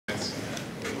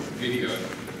video,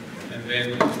 and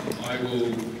then I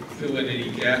will fill in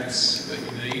any gaps that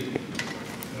you need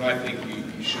that I think you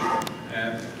should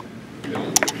have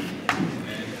filled.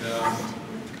 And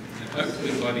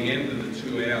hopefully by the end of the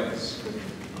 2 hours,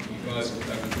 you guys will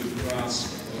have a good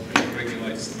grasp of what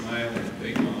regulates the male and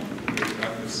female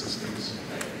reproductive systems,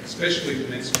 especially the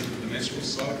menstrual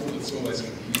cycle. It's always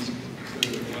confusing to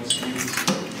a lot of students.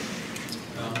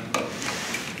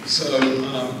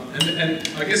 And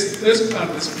I guess the first part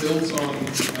of this builds on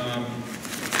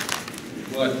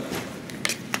what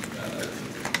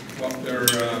Dr.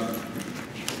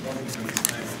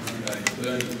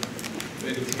 Bernie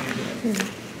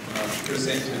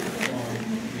presented on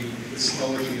the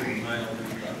histology of the male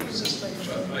reproductive system.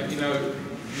 You know,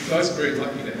 you guys are very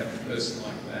lucky to have a person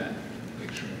like that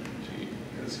lecturing to you,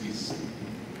 because he's,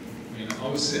 I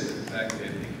was sitting at the back there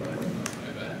thinking, I don't know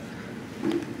that.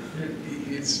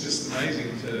 It's just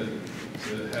amazing to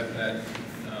have that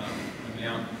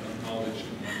amount of knowledge in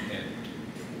one head.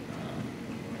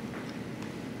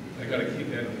 They got a kick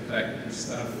out of the fact that it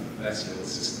started with the vascular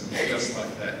system, just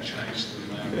like that, changed the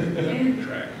male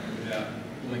track without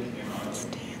blinking an eye.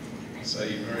 So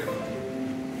you're very lucky.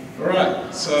 All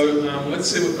right, so let's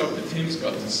see what Dr. Tim's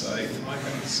got to say. I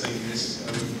haven't seen this.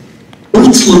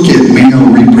 Let's look at male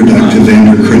reproductive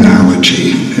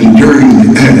endocrinology,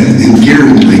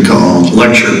 endearingly called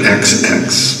Lecture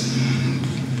XX.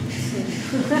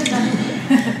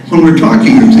 When we're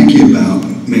talking or thinking about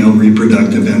male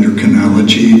reproductive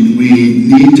endocrinology, we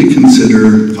need to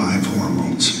consider 5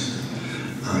 hormones.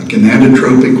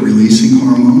 Gonadotropic releasing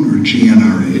hormone, or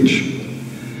GnRH,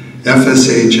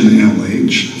 FSH and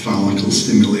LH, follicle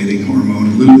stimulating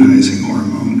hormone, luteinizing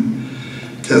hormone,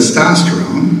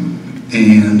 testosterone,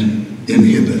 and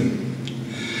inhibin.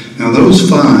 Now those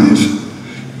 5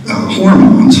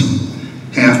 hormones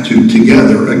have to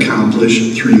together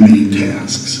accomplish 3 main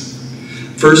tasks.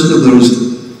 First of those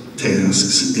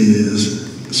tasks is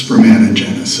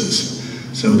spermatogenesis.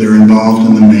 So they're involved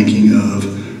in the making of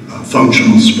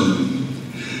functional sperm.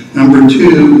 Number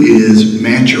 2 is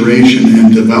maturation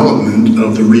and development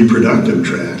of the reproductive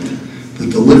tract, the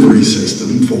delivery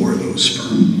system for those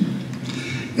sperm.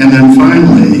 And then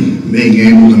finally, being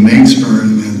able to make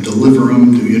sperm and deliver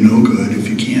them do you no good if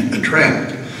you can't attract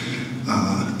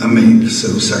a mate,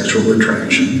 so sexual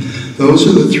attraction. Those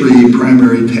are the 3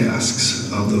 primary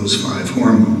tasks of those 5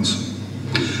 hormones.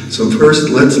 So first,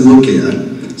 let's look at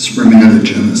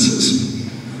spermatogenesis.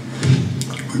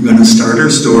 We're going to start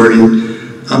our story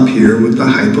up here with the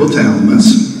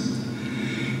hypothalamus.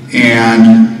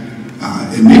 And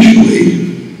initially,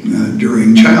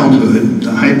 during childhood,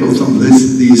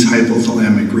 these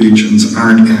hypothalamic regions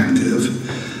aren't active,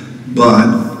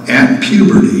 but at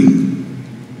puberty,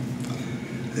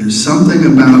 there's something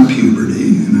about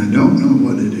puberty, and I don't know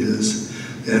what it is,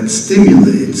 that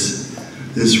stimulates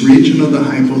this region of the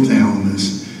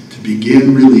hypothalamus to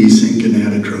begin releasing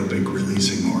gonadotropic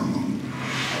releasing hormone.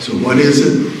 So what is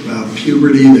it about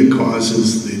puberty that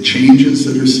causes the changes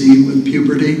that are seen with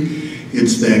puberty?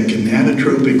 It's that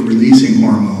gonadotropic releasing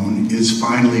hormone is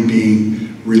finally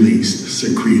being released,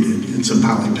 secreted. It's a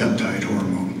polypeptide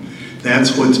hormone.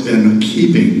 That's what's been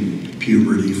keeping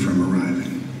puberty from arriving.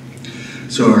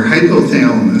 So our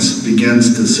hypothalamus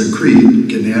begins to secrete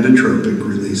gonadotropic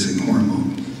releasing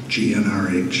hormone,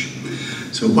 GnRH.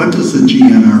 So what does the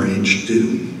GnRH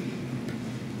do?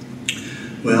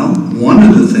 Well, one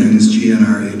of the things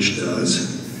GnRH does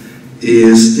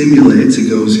is stimulates, it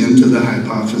goes into the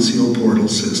hypophyseal portal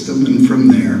system, and from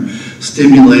there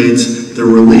stimulates the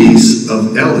release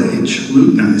of LH,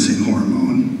 luteinizing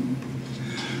hormone,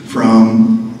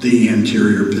 from the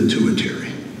anterior pituitary.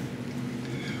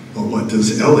 Well, what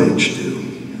does LH do?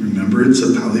 Remember, it's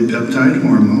a polypeptide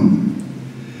hormone,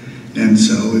 and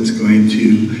so it's going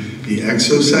to be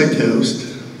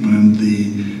exocytosed when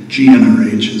the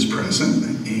GnRH is present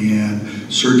and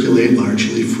circulate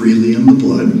largely freely in the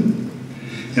blood.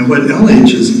 And what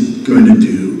LH is going to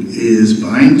do is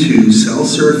bind to cell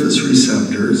surface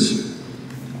receptors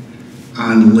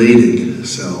on Leydig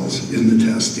cells in the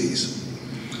testes.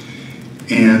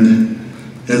 And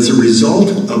as a result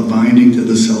of binding to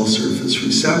the cell surface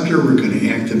receptor, we're going to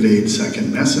activate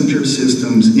second messenger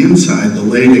systems inside the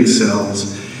Leydig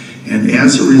cells. And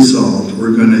as a result,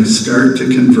 we're going to start to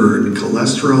convert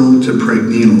cholesterol to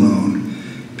pregnenolone,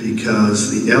 because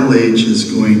the LH is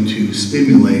going to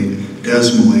stimulate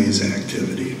desmolase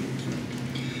activity.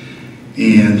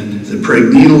 And the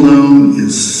pregnenolone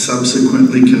is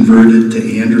subsequently converted to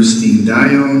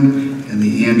androstenedione, and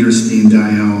the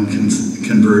androstenedione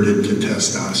converted to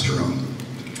testosterone.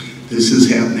 This is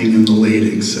happening in the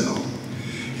Leydig cell.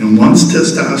 And once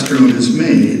testosterone is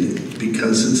made,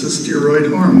 because it's a steroid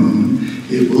hormone,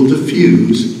 it will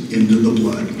diffuse into the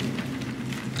blood.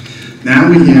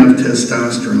 Now we have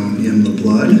testosterone in the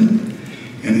blood,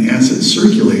 and as it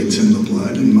circulates in the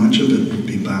blood, and much of it will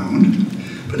be bound,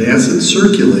 but as it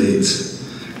circulates,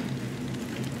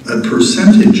 a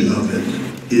percentage of it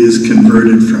is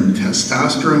converted from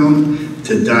testosterone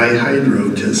to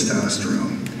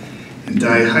dihydrotestosterone. And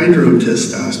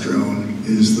dihydrotestosterone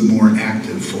is the more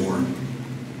active form.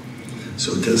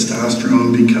 So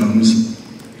testosterone becomes...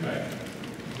 Okay,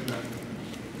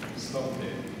 stop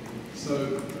there.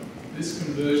 So this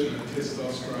conversion of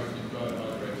testosterone to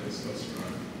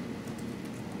dihydrotestosterone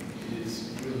is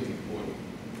really important.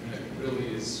 And it really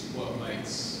is what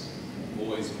makes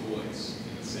boys boys,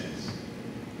 in a sense.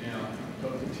 Now,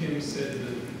 Dr. Tim said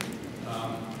that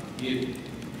it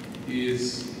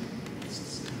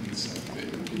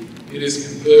is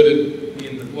converted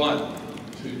in the blood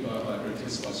to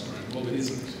dihydrotestosterone. Well, it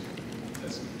isn't.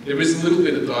 There is a little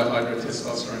bit of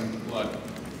dihydrotestosterone in the blood.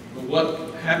 But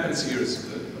what happens here is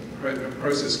a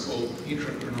process called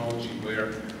endocrinology,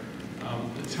 where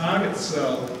the target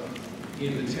cell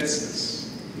in the testis,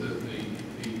 the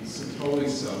Sertoli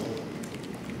cell,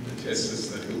 the testis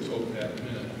that we'll talk about in a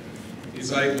minute,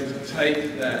 is able to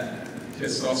take that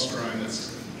testosterone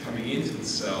that's coming into the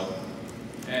cell,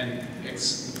 and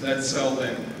that cell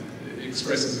then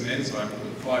expresses an enzyme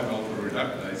called 5-alpha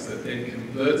reductase that then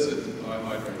converts it to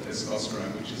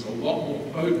dihydrotestosterone, which is a lot more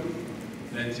potent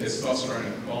than testosterone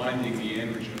at binding the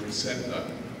androgen receptor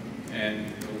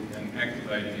and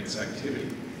activating its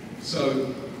activity.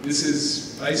 So this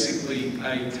is basically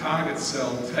a target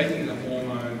cell taking a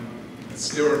hormone, a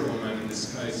steroid hormone in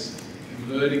this case,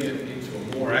 converting it into a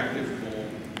more active form,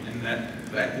 and that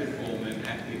active form then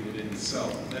acting within the cell.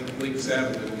 Then it leaks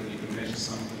out of it and you can measure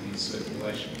something in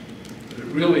circulation. But it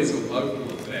really is a local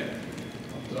effect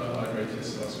of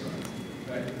dihydrotestosterone.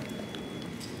 Okay?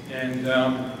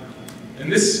 And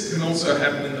this can also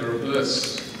happen in the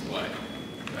reverse way.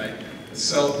 Okay? The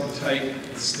cell can take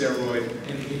the steroid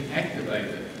and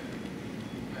inactivate it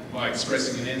by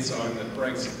expressing an enzyme that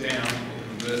breaks it down or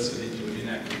converts it into an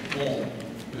inactive form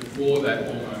before that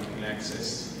hormone can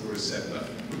access the receptor.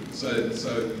 So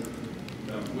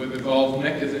we've evolved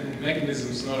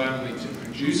mechanisms not only to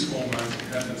produce hormones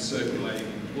and have them circulating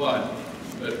in the blood,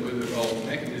 but we've evolved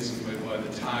mechanisms whereby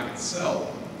the target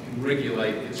cell can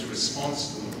regulate its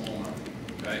response to the hormone.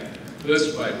 Okay? The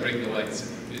first way it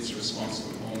regulates its response to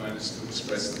the hormone is to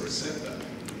express the receptor.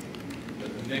 But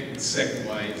the second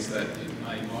way is that it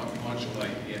may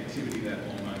modulate the activity of that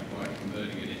hormone by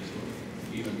converting it into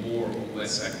either more or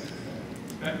less active form.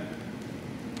 Okay?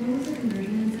 What was the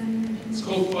conversion enzyme? It's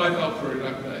called 5-alpha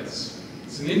reductase.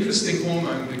 It's an interesting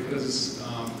hormone because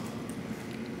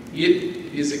it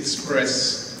is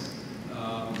expressed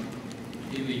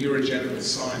in the urogenital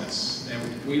sinus. Now,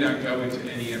 we don't go into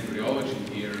any embryology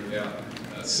here about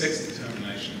sex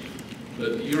determination,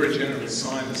 but the urogenital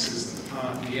sinus is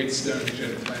the external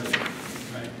genitalia.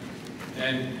 Okay?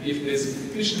 And if there's a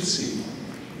deficiency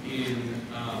in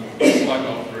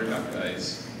 5-alpha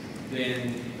reductase,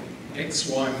 then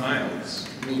XY males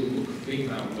will look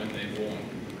female when they're born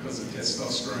because the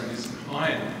testosterone isn't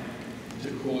high enough to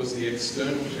cause the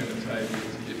external genitalia to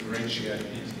differentiate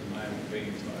into the male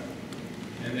phenotype.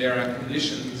 And there are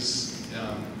conditions,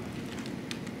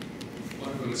 one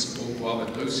of them is called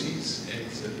Gualadosi's,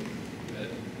 it's at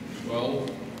 12,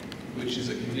 which is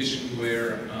a condition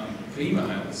where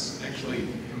females actually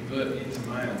convert into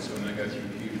males when they go through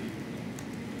puberty.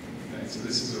 Okay, so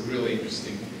this is a really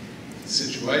interesting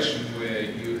situation where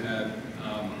you have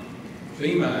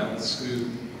females who,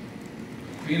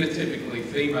 phenotypically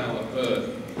female at birth,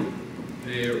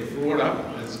 they're brought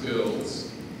up as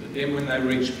girls, but then when they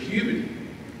reach puberty,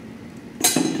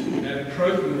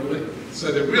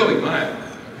 so they're really male,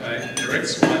 okay? They're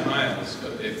XY males,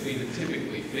 but they're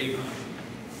phenotypically female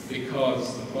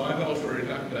because the 5-alpha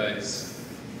reductase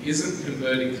isn't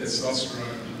converting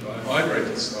testosterone to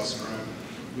dihydrotestosterone,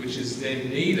 which is then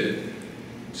needed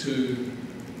to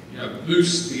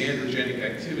boost the androgenic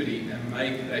activity and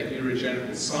make that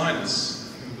urogenital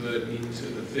sinus convert into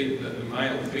the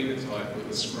male phenotype with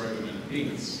a scrotum and a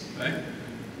penis. Okay?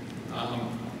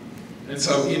 And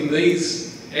so in these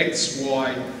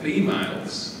XY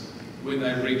females, when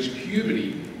they reach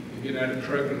puberty, the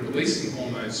gonadotropin-releasing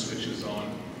hormone switches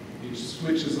on, which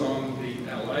switches on the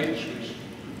LH, which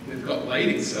they've got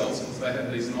Leydig cells because they have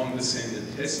these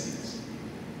non-descended testes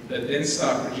that then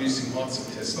start producing lots of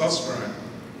testosterone.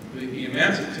 The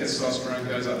amount of testosterone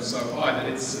goes up so high that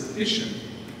it's sufficient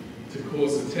to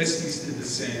cause the testes to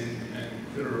descend and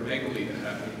clitoromegaly to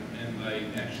happen, and they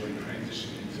actually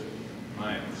transition into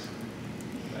males.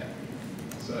 Okay.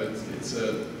 So it's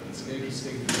an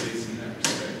interesting disease in that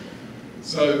respect.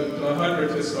 So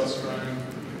dihydrotestosterone,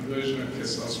 conversion of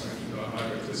testosterone to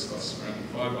dihydrotestosterone,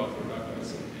 the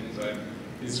 5-alpha-reductase enzyme,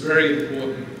 is very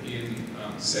important in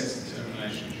sex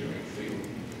determination during fetal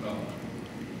development.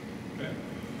 Okay.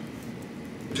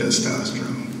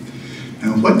 Testosterone.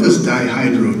 Now, what does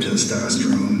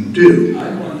dihydrotestosterone do?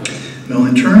 Well,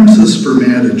 in terms of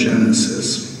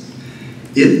spermatogenesis,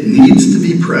 it needs to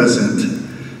be present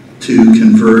to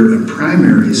convert a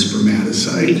primary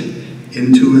spermatocyte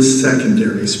into a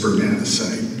secondary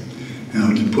spermatocyte.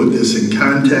 Now, to put this in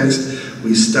context,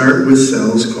 we start with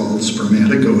cells called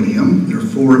spermatogonium. They're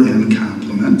 4N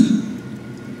complement.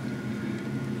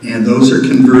 And those are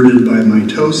converted by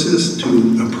mitosis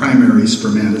to a primary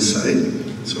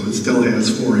spermatocyte. So it still has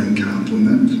 4N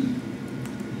complement.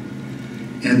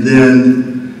 And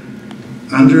then,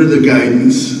 under the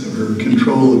guidance or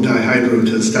control of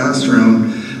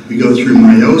dihydrotestosterone, we go through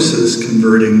meiosis,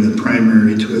 converting the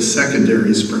primary to a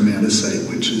secondary spermatocyte,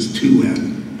 which is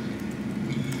 2N.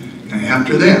 Now,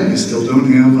 after that, we still don't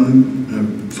have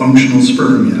a functional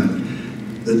sperm yet.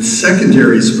 The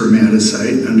secondary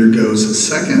spermatocyte undergoes a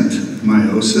second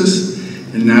meiosis,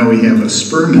 and now we have a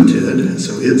spermatid,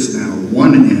 so it's now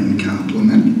 1N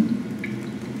complement.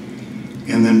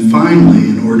 And then finally,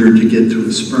 in order to get to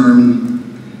a sperm,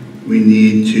 we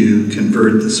need to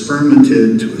convert the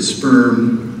spermatid to a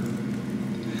sperm,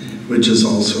 which is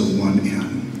also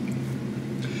 1N.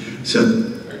 So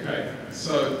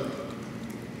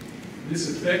this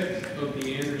effect of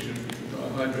the androgen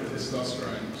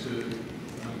dihydrotestosterone to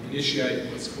initiate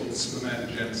what's called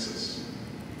spermatogenesis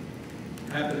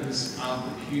happens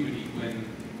after puberty, when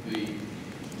the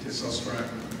testosterone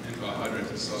and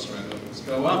dihydrotestosterone levels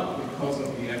go up because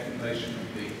of the activation of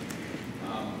the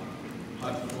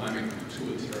hypothalamic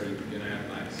pituitary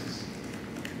gonadomyosis.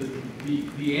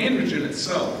 The androgen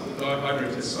itself, the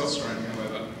dihydrotestosterone,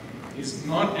 however, is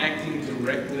not acting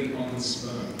directly on the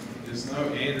sperm. There's no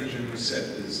androgen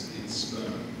receptors in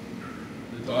sperm.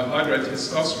 The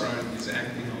dihydrotestosterone is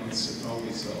acting on the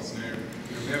Sertoli cells. Now,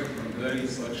 if you remember from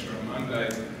Bernie's lecture on Monday,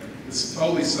 the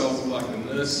Sertoli cells are like the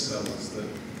nurse cells that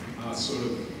are sort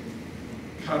of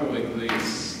cuddling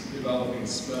these developing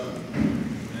sperm.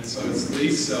 And so it's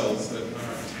these cells that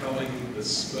are telling the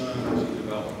sperm to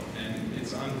develop. And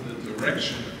it's under the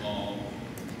direction of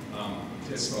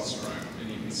testosterone. And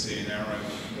you can see an arrow of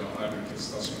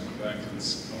dihydrotestosterone back to the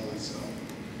Sertoli cell.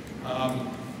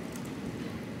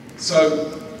 So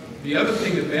the other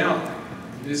thing about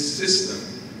this system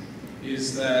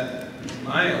is that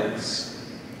males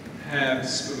have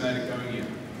spermatogonia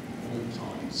all the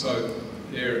time. So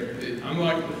they're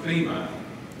unlike the female,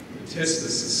 the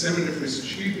testis, the seminiferous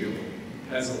tubule,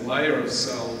 has a layer of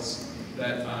cells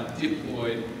that are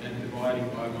diploid and dividing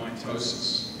by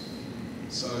mitosis.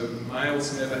 So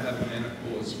males never have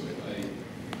menopause where they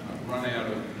run out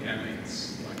of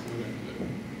gametes like women do.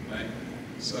 Okay?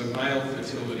 So male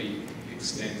fertility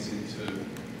extends into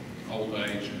old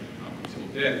age and up until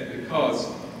death because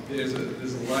there's a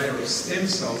layer of stem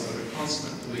cells that are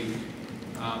constantly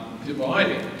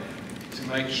dividing to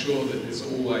make sure that there's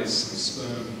always some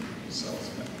sperm cells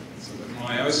back. So that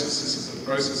meiosis, this is the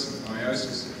process of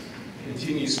meiosis,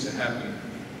 continues to happen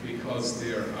because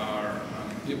there are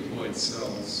diploid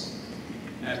cells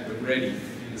at the ready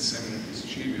in the seminiferous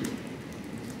tubule.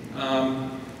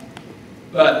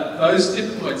 But those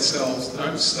diploid cells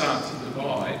don't start to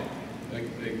divide.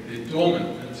 They're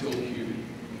dormant until puberty.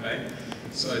 Okay?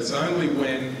 So it's only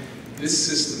when this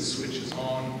system switches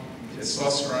on,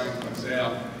 testosterone comes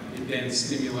out, it then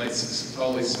stimulates the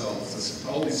Sertoli cells. The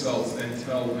Sertoli cells then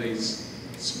tell these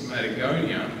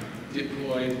spermatogonia,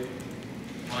 diploid,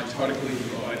 mitotically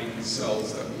dividing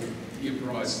cells that will give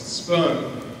rise to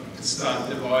sperm to start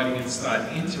dividing and start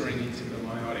entering into the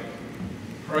meiotic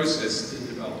process to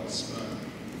develop sperm.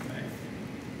 Okay?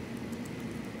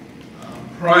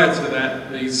 Prior to that,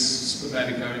 these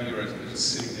spermatogonia are just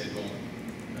sitting there dormant.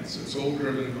 Okay? So it's all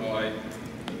driven by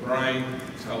the brain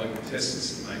telling the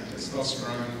testis to make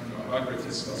testosterone,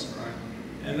 dihydrotestosterone,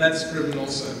 and that's driven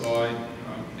also by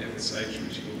FSH,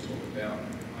 which we'll talk about,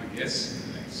 I guess, in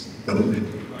the next.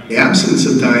 The absence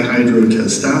of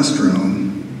dihydrotestosterone,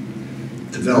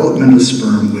 development of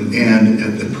sperm would end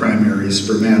at the primary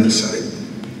spermatocyte.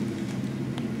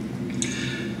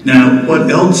 Now, what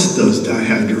else does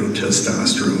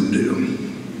dihydrotestosterone do?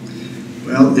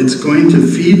 Well, it's going to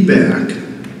feed back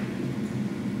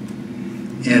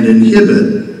and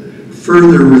inhibit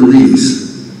further release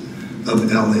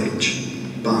of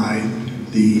LH by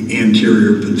the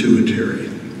anterior pituitary.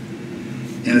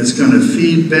 And it's going to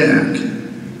feed back,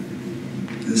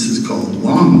 this is called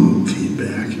long loop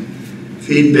feedback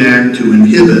feedback to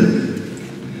inhibit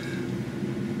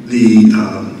the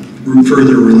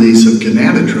further release of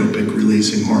gonadotropic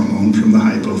releasing hormone from the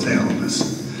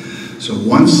hypothalamus. So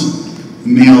once the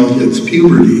male hits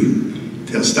puberty,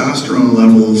 testosterone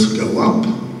levels go up,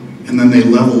 and then they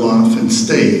level off and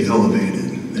stay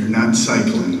elevated. They're not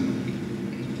cycling.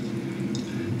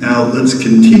 Now let's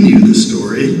continue the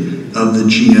story of the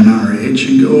GnRH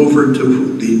and go over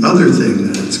to the other thing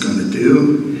that it's going to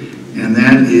do, and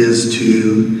that is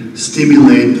to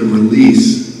stimulate the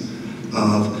release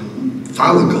of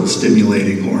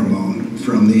follicle-stimulating hormone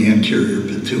from the anterior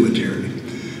pituitary.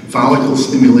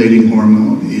 Follicle-stimulating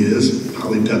hormone is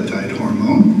polypeptide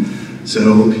hormone.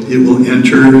 So it will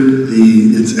enter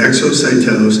it's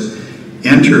exocytosed,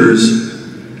 enters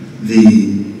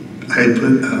the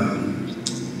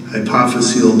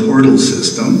hypophyseal portal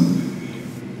system,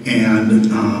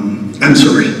 and,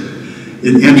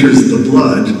 it enters the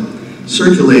blood,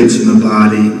 circulates in the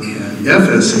body, and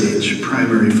FSH,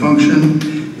 primary function,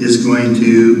 is going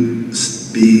to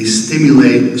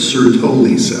stimulate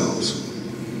Sertoli cells.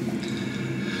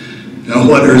 Now,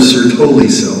 what are Sertoli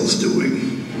cells doing?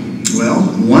 Well,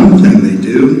 one thing they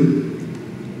do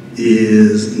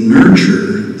is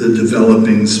nurture the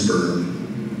developing sperm.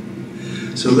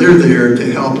 So they're there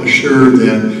to help assure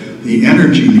that the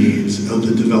energy needs of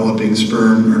the developing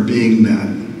sperm are being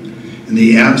met. In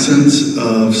the absence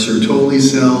of Sertoli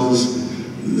cells,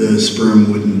 the sperm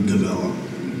wouldn't develop.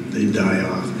 They'd die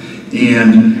off.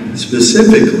 And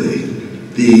specifically,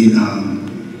 the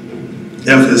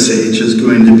FSH is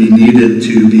going to be needed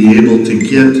to be able to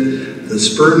get the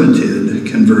spermatid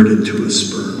converted to a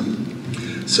sperm.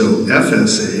 So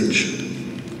FSH,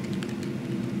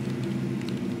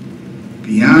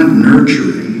 beyond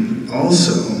nurturing,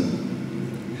 also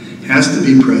has to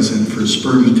be present for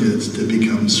spermatids to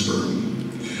become sperm.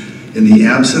 In the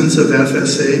absence of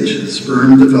FSH,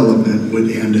 sperm development would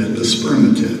end at the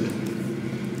spermatid,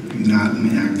 not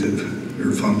an active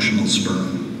or functional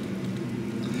sperm.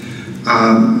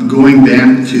 Going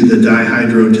back to the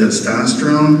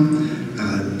dihydrotestosterone,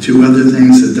 two other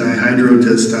things. The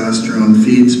dihydrotestosterone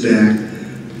feeds back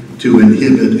to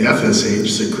inhibit FSH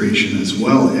secretion as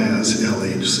well as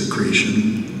LH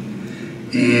secretion.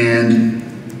 And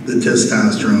the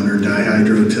testosterone or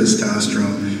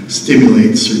dihydrotestosterone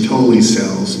stimulates Sertoli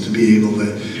cells to be able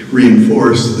to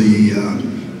reinforce the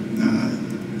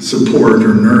support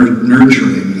or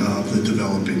nurturing of the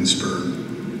developing sperm.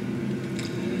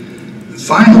 The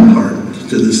final part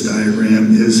to this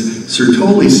diagram is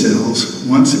Sertoli cells.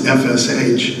 Once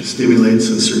FSH stimulates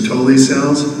the Sertoli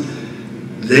cells,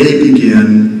 they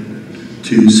begin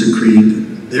to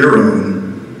secrete their own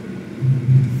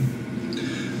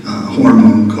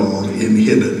hormone called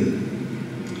inhibin.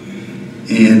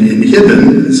 And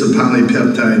inhibin is a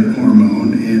polypeptide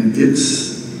hormone, and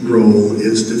its role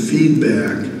is to feed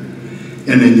back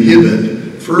and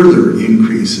inhibit further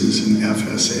increases in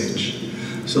FSH.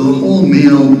 So the whole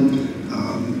male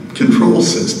control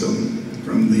system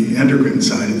from the endocrine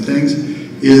side of things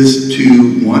is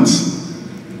to, once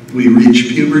we reach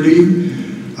puberty,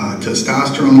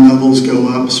 testosterone levels go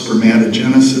up,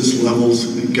 spermatogenesis levels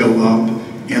go up,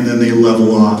 and then they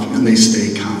level off and they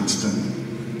stay constant.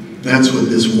 That's what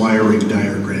this wiring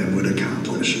diagram would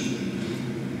accomplish.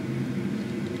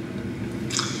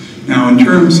 Now, in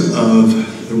terms of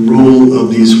the role of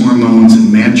these hormones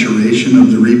in maturation of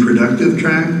the reproductive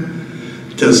tract,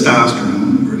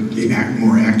 testosterone, or the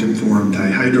more active form,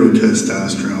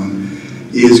 dihydrotestosterone,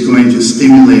 is going to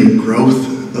stimulate growth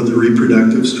of the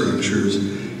reproductive structures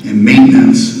and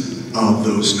maintenance of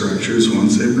those structures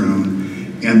once they've grown,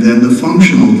 and then the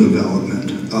functional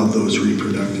development of those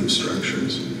reproductive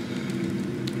structures.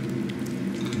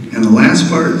 And the last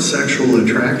part, sexual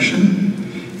attraction,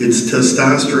 it's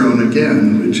testosterone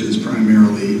again, which is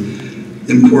primarily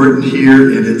important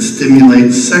here, and it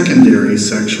stimulates secondary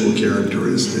sexual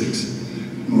characteristics.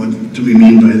 What do we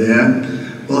mean by that?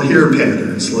 Well, hair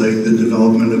patterns, like the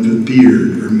development of a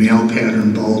beard or male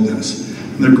pattern baldness,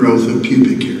 and the growth of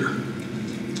pubic hair.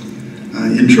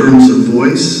 In terms of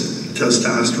voice,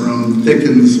 testosterone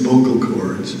thickens vocal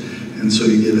cords, and so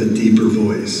you get a deeper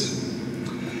voice.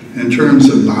 In terms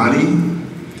of body,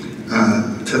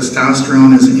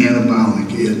 testosterone is anabolic.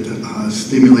 It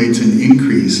stimulates an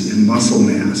increase in muscle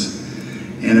mass,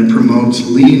 and it promotes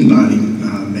lean body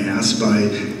mass by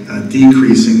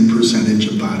decreasing percentage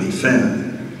of body fat.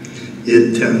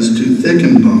 It tends to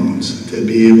thicken bones to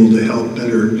be able to help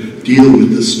better deal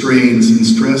with the strains and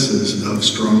stresses of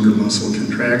stronger muscle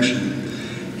contraction.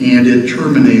 And it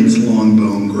terminates long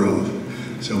bone growth.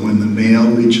 So when the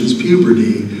male reaches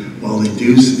puberty, while they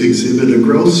do exhibit a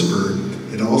growth spurt,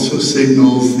 it also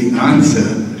signals the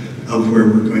onset of where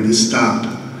we're going to stop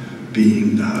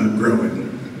being growing.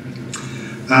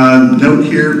 Note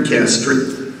here,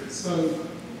 gastric. So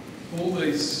all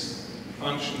these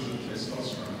functions of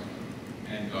testosterone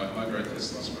and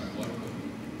dihydrotestosterone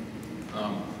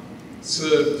locally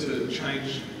serve to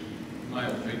change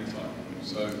male phenotype.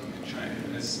 So it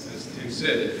changes, as Tim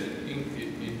said, it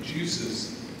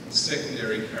induces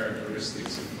secondary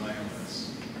characteristics of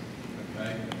maleness.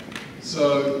 Okay,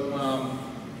 so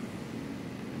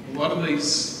a lot of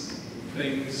these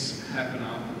things happen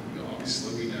after.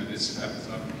 Obviously, we know this happens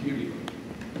after puberty.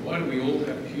 Why do we all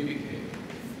have pubic hair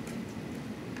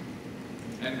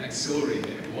and axillary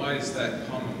hair? Why is that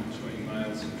common between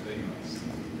males and females?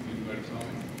 Anybody tell me?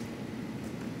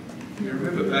 You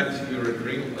remember back to your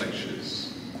adrenal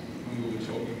lectures when we were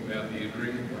talking about the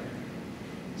adrenal gland.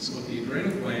 So what the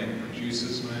adrenal gland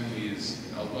produces mainly is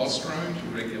aldosterone to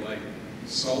regulate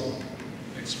salt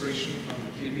excretion from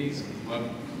the kidneys and blood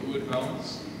fluid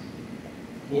balance,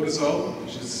 cortisol,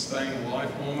 which is a staying alive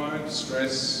hormone,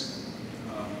 stress,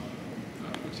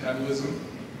 metabolism,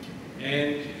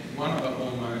 and one other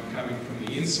hormone coming from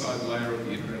the inside layer of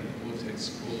the adrenal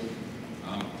cortex called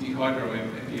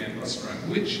dehydroepiandrosterone,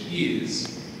 which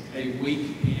is a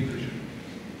weak androgen.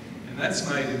 And that's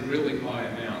made in really high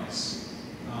amounts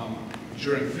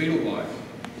during fetal life,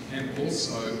 and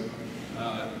also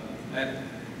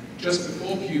just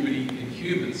before puberty in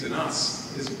humans and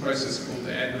us, there's a process called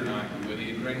the adrenarche, where the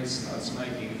adrenal starts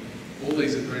making all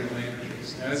these adrenal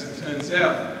androgens. Now, as it turns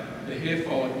out, the hair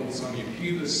follicles on your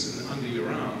pubis and under your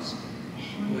arms are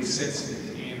highly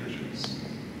sensitive to androgens.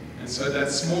 And so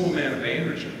that small amount of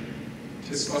androgen,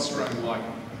 testosterone-like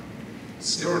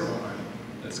steroid hormone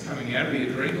that's coming out of the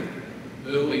adrenal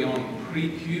early on,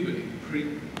 pre-puberty,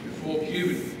 before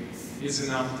puberty, is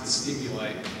enough to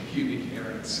stimulate pubic hair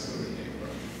and axillary hair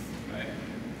growth. Okay?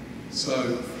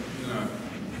 So,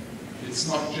 it's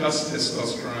not just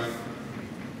testosterone,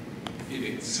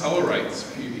 it accelerates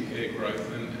pubic hair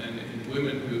growth, and in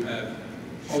women who have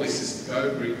polycystic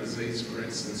ovary disease, for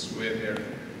instance, where their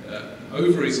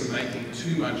ovaries are making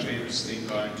too much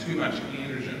androstenedione, too much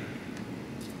androgen,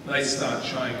 they start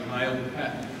showing male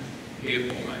pattern hair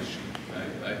formation.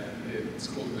 It's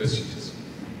called hirsutism.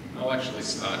 They'll actually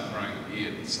start growing a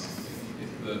beard or something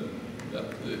if the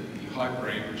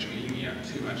hyperandrogenemia,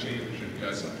 too much androgen,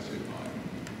 goes up too high.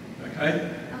 Okay?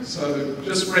 So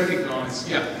just recognise,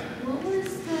 yeah. What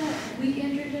was the weak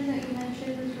androgen that you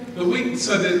mentioned?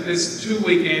 So there's two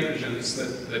weak androgens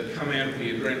that come out of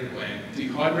the adrenal gland: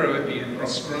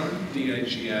 dehydroepiandrosterone,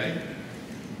 DHEA,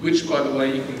 which, by the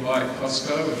way, you can buy at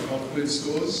Costco and health food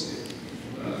stores.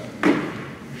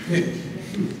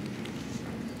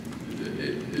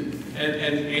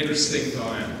 And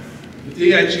androstenedione.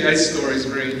 The DHEA story is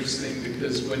very interesting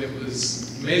because when it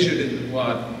was measured in the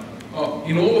blood,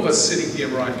 in all of us sitting here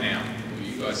right now, or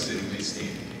you guys sitting there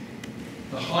standing,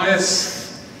 the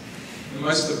highest, the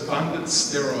most abundant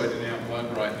steroid in our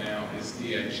blood right now is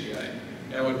DHEA.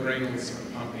 Our adrenals are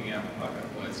pumping out bucket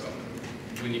loads of it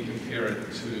when you compare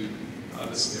it to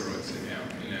other steroids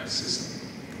in our system.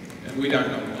 And we don't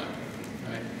know why.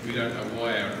 Right? We don't know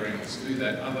why our adrenals do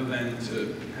that, other than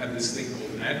to have this thing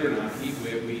called an adrenarche,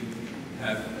 where we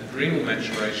have adrenal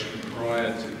maturation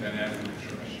prior to gonadal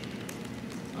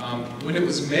maturation. When it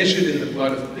was measured in the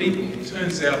blood of people, it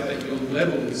turns out that your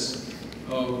levels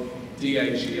of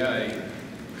DHEA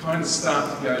kind of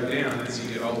start to go down as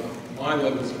you get older. My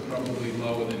levels are probably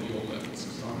lower than your levels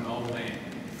because I'm an old man.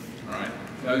 All right,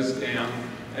 it goes down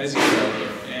as you get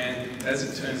older, and as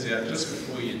it turns out, just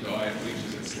before you die, it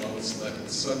reaches its lowest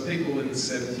levels. So people in the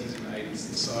 70s and 80s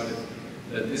decided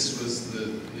that this was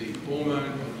the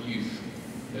hormone of youth,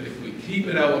 that if we keep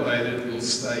it elevated, we'll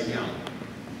stay young.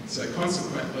 So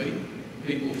consequently,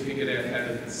 people figured out how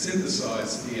to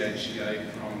synthesize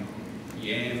DHEA from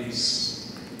yams.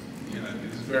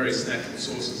 There's various natural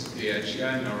sources of DHEA,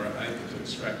 and they were able to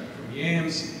extract it from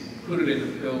yams, put it in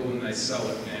a pill, and they sell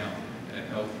it now at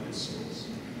health food stores.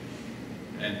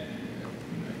 And you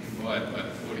can buy it by the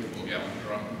 44-gallon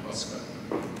drum at Costco.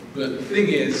 But the thing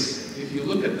is, if you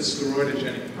look at the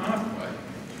steroidogenic pathway,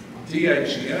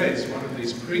 DHEA is one of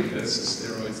these precursor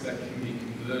steroids that can be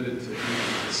converted to either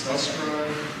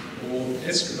testosterone or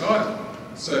estradiol.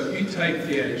 So if you take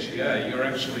DHEA, you're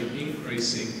actually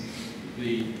increasing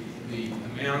the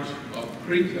amount of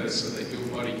precursor that your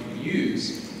body can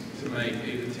use to make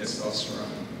either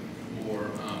testosterone or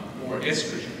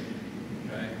estrogen.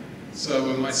 Okay? So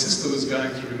when my sister was going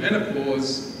through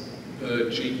menopause, her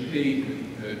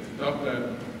GP, her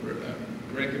doctor,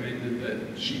 recommended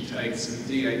that she take some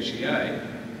DHEA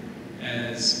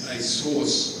as a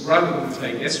source, rather than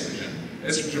take estrogen,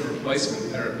 estrogen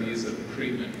replacement therapy is a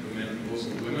treatment for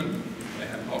menopausal women. They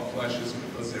have hot flashes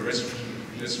because their estrogen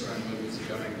and progesterone levels are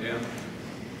going down.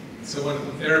 So one of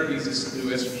the therapies is to do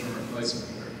estrogen replacement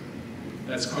therapy.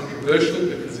 That's controversial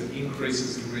because it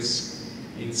increases the risk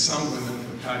in some women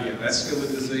for cardiovascular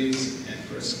disease and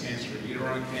breast cancer and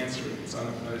uterine cancer if it's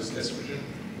unopposed estrogen.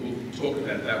 We'll talk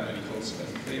about that when he talks about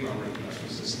the female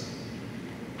reproductive system.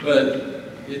 But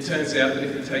it turns out that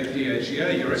if you take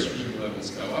DHEA, your estrogen levels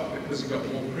go up because you've got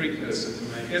more precursor to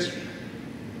make estrogen.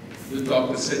 The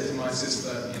doctor said to my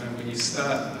sister, you know, when you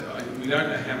start, we don't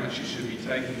know how much you should be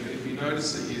taking, but if you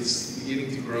notice that you're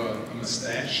beginning to grow a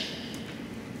moustache,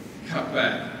 cut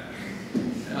back.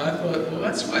 And I thought, well,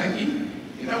 that's wacky.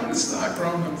 You don't want to start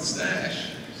growing a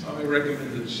moustache. So I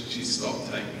recommended she stop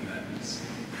taking that.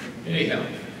 Anyhow,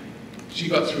 she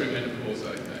got through menopause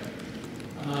okay.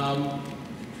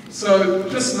 So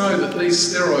just know that these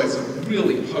steroids are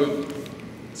really potent.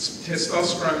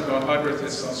 Testosterone,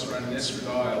 dihydrotestosterone, and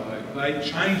estradiol, they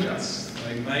change us.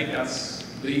 They make us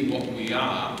be what we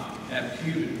are at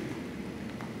puberty.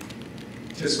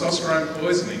 Testosterone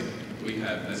poisoning we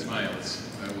have as males,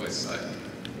 I always say.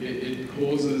 It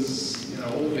causes, you know,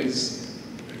 all this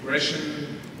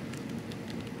aggression,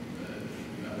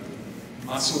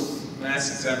 muscle mass,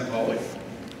 it's anabolic.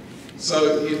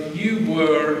 So if you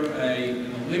were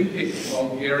an Olympic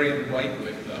Bulgarian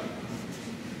weightlifter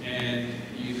and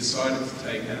you decided to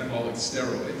take anabolic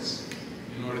steroids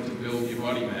in order to build your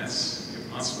body mass, your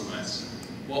muscle mass,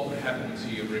 what would happen to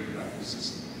your reproductive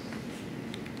system?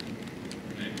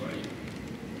 Anybody?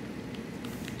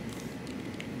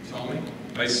 Tell me.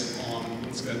 Based on,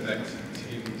 let's go back to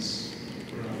Tim's,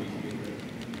 where are we here?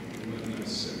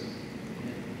 1107.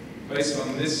 Based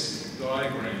on this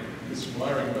diagram, this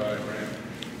wiring diagram,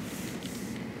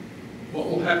 what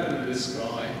will happen to this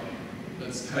guy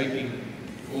that's taking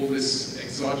all this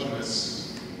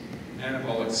exogenous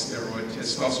anabolic steroid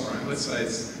testosterone? Let's say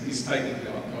he's taking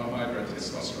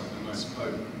dihydrotestosterone, the most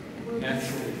potent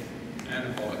natural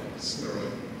anabolic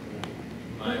steroid,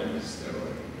 male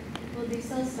steroid. Will these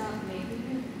cells stop making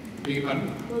it? Beg your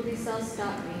pardon? Will these cells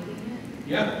stop making it?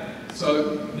 Yeah.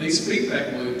 So these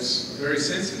feedback loops are very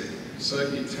sensitive. So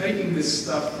if you're taking this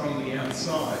stuff from the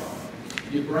outside,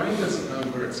 your brain doesn't know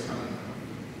where it's coming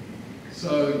from.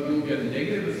 So you'll get a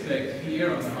negative effect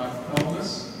here on the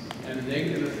hypothalamus and a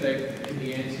negative effect in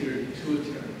the anterior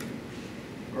pituitary.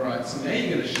 All right, so now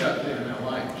you're going to shut down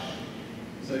LH.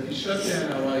 So if you shut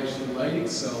down LH, the Leydig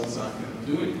cells aren't going to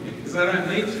do anything because they don't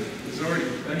need to. There's already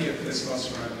plenty of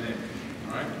testosterone there.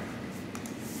 All right?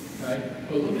 Okay,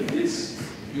 but look at this.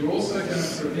 You're also going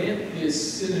to prevent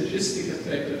this synergistic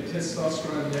effect of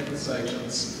testosterone and FSH on the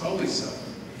Sertoli cell.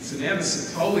 So now the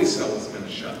Sertoli cell is going to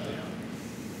shut down.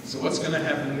 So what's going to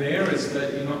happen there is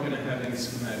that you're not going to have any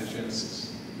spermatogenesis.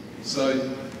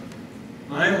 So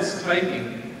males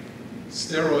taking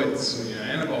steroids, you know,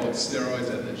 anabolic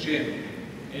steroids at the gym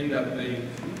end up being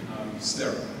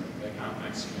sterile. They can't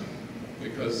make sperm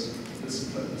because the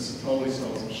Sertoli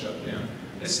cells are shut down.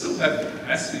 They still have the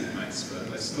capacity to make sperm.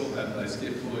 They still have those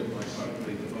diploid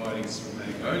mitotically dividing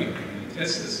spermatogonium in the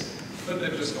testis, but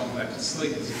they've just gone back to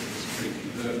sleep as if it was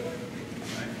pre-converted.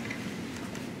 Okay?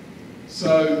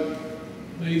 So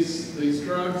these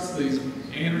drugs, these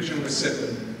androgen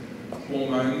receptor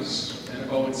hormones,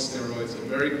 anabolic steroids, are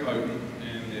very potent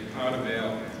and they're part of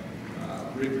our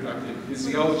reproductive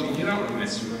physiology. You don't want to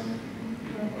mess with them.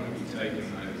 You don't want to be taking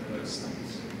those things.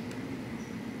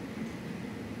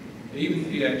 Even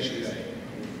DHEA, I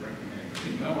would recommend. I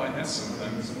didn't know I had some of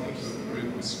them because I wanted to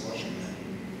improve my squashing.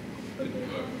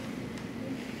 Didn't work.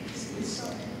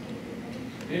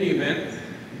 In any event,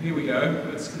 here we go.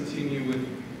 Let's continue with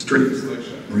this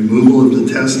lecture. Removal of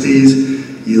the testes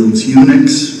yields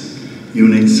eunuchs.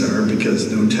 Eunuchs are,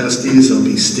 because no testes, they'll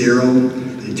be sterile.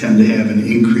 They tend to have an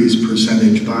increased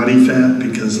percentage body fat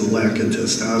because of the lack of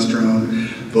testosterone.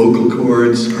 Vocal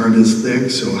cords aren't as thick,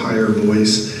 so higher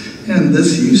voice. And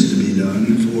this used to be done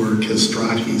for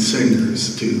castrati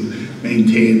singers to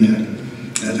maintain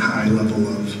that high level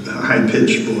of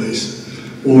high-pitched voice,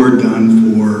 or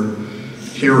done for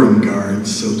harem guards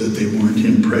so that they weren't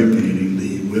impregnating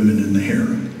the women in the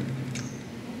harem.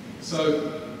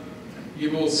 So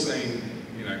you've all seen,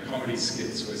 you know, comedy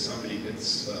skits where somebody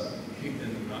gets kicked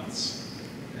in the nuts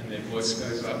and their voice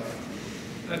goes up.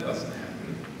 That doesn't happen.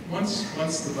 Once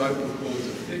the vocal cords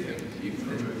are thickened, you can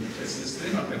remove the testes.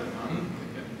 They're not going to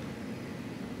unthicken.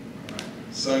 Right?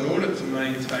 So in order to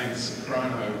maintain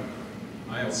soprano,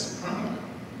 male soprano,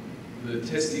 the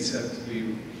testes have to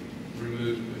be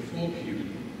removed before puberty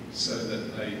so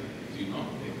that they do not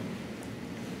thicken.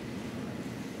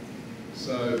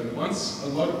 So once a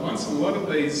lot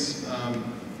of these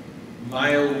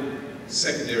male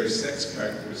secondary sex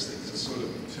characteristics are sort of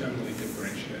terminally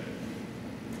differentiated.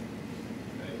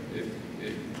 Okay?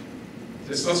 If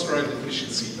testosterone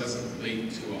deficiency doesn't lead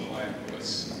to a higher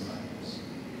voice in males.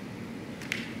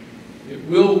 It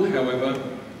will,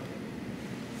 however,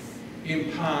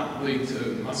 in part lead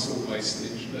to muscle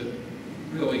wastage, but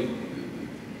really,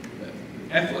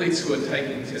 athletes who are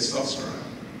taking testosterone,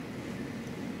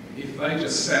 if they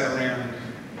just sat around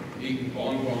eating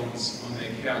bonbons on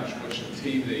their couch watching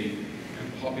TV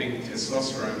and popping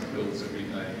testosterone pills every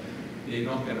day, they're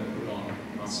not going to put on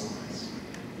muscle mass.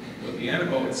 What the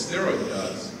anabolic steroid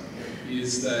does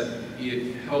is that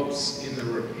it helps in the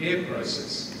repair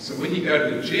process. So when you go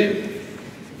to the gym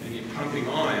and you're pumping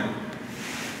iron,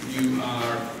 you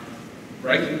are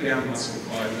breaking down muscle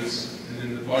fibers, and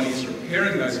then the body's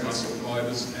repairing those muscle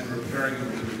fibers and repairing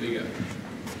them a little bigger.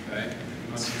 Okay?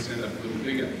 The muscles end up a little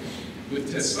bigger.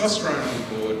 With testosterone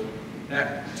on board,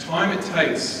 that time it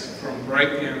takes from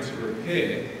breakdown to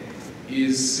repair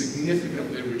is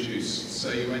significantly reduced.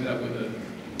 So you end up with it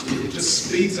just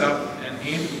speeds up and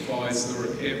amplifies the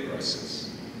repair process.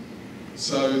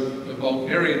 So the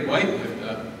Bulgarian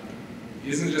weightlifter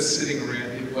isn't just sitting around.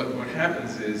 What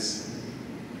happens is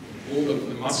all of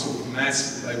the muscle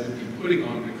mass that they would be putting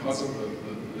on because of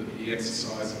the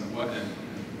exercise and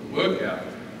the workout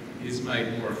is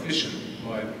made more efficient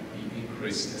by the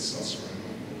increased testosterone.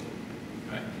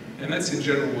 Okay? And that's in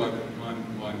general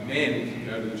why men can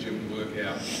go to the gym and work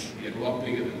out, get a lot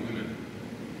bigger than women.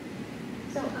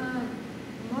 So,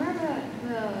 more about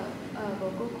the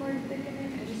vocal cord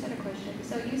thickening. I just had a question.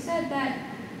 So you said that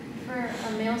for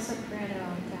a male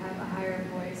soprano to have a higher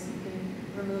voice, you can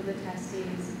remove the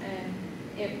testes and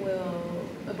it will,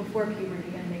 before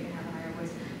puberty, and they can have a higher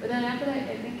voice. But then after that,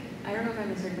 I don't know if I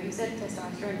misheard, but you said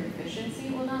testosterone deficiency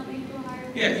will not lead to a higher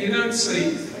voice? Yeah, you don't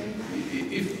see,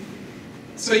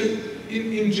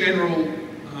 in general,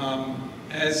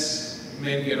 as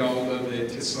men get older, their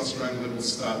testosterone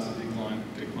levels start to decline,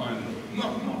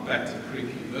 not back to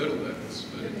pre-pubertal levels,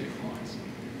 but it declines.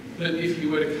 But if you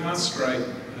were to castrate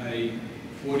a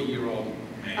 40-year-old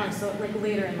man, so like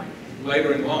later in life.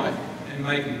 Later in life, and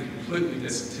make him completely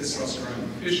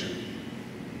testosterone deficient,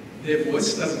 their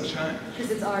voice doesn't change.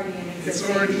 Because it's already in existence. It's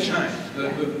already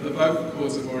changed. The vocal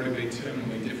cords have already been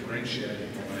terminally differentiated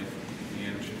by the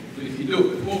androgen. But if you do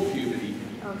it before puberty,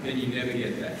 then you never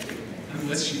get that,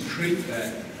 unless you treat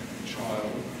that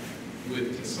child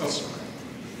with testosterone.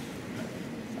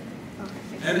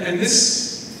 Okay. And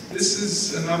this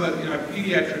is another,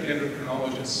 pediatric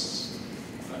endocrinologists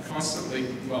are constantly,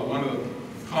 one of the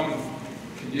common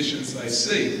conditions they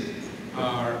see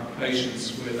are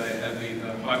patients where they have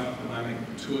either hypothalamic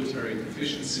pituitary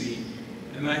deficiency,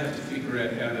 and they have to figure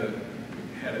out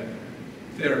how to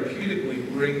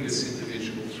therapeutically bring this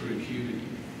individual through puberty.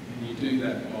 And you do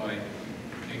that by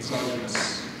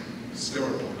exogenous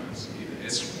steroid hormones, either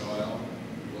estradiol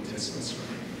or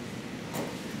testosterone.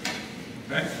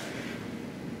 Okay?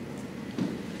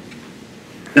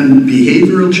 And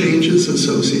behavioral changes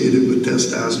associated with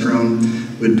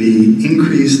testosterone would be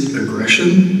increased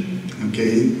aggression,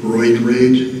 okay, roid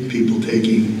rage, people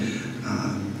taking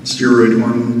steroid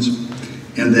hormones,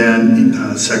 and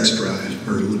then sex drive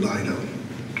or libido.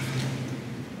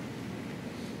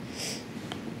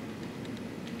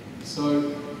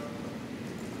 So,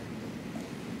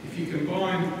 if you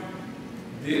combine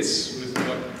this with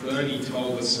what Bernie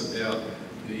told us about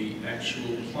the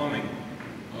actual plumbing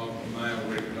of the male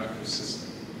reproductive system,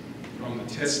 from the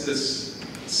testis,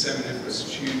 seminiferous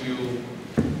tubule,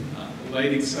 the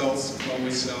Leydig cells, the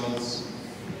Foley cells,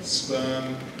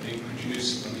 sperm being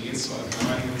produced on the inside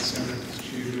lining of the seminiferous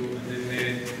tubule, and then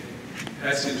their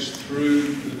passage through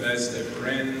the vas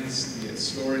deferens, the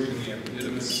storage in the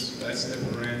epididymis, vas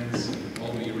deferens,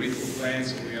 all the urethral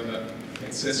glands, all the other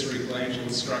accessory glandular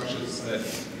structures that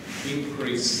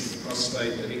increase the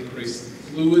prostate, that increase the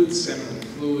fluid, seminal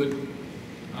fluid,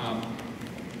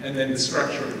 and then the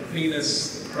structure of the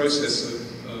penis, the process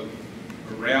of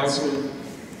arousal.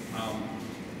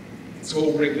 It's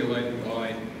all regulated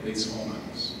by these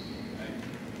hormones, okay?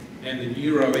 And the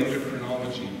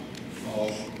neuroendocrinology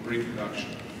of reproduction.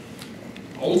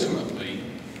 Ultimately,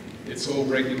 it's all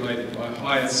regulated by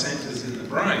higher centers in the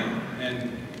brain,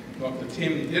 and Dr.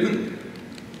 Tim didn't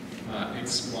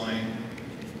explain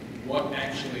what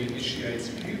actually initiates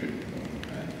puberty.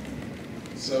 Okay?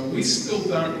 So we still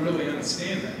don't really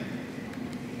understand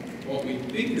that. What we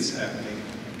think is happening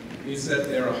is that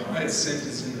there are higher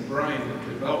centers in the brain that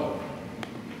develop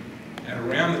at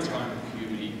around the time of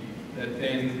puberty that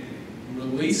then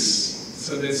release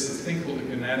So there's the thing called a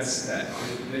gonadostat.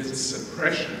 There's a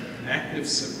suppression, an active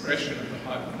suppression of the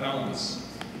hypothalamus,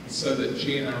 so that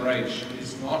GnRH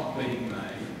is not being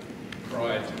made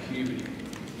prior to puberty.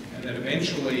 And then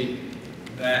eventually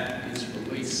that is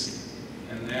released,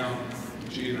 and now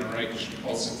GnRH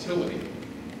pulsatility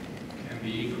can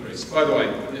be increased. By the way,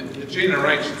 the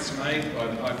GnRH that's made by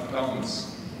the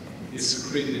hypothalamus is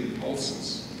secreted in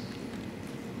pulses.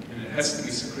 And it has to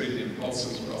be secreted in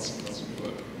pulses or else it doesn't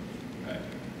work. Okay.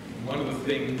 And one of the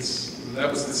things that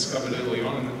was discovered early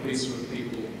on in the piece where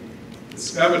people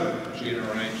discovered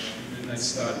GnRH, and then they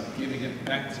started giving it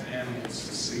back to animals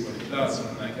to see what it does,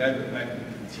 and when they gave it back in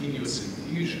continuous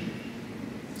infusion,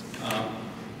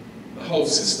 the whole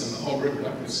system, the whole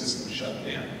reproductive system shut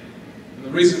down. And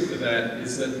the reason for that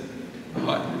is that the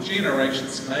GnRH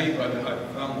that's made by the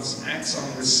hypothalamus acts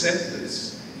on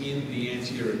receptors in the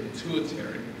anterior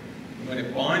pituitary. And when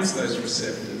it binds those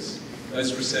receptors are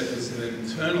then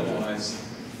internalized,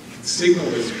 the signal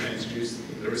is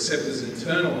transduced, the receptor's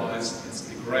internalized, it's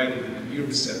degraded, and a new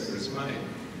receptor is made.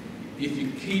 If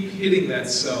you keep hitting that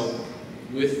cell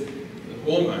with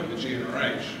the hormone, the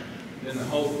GnRH, then the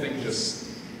whole thing just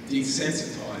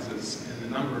desensitizes, and the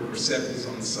number of receptors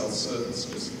on the cell surface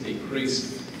just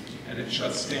decreases, and it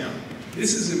shuts down.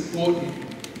 This is important.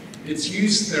 It's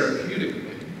used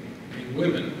therapeutically in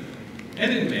women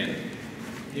and in men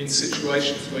in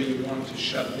situations where you want to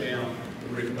shut down the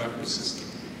reproductive system.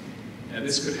 Now,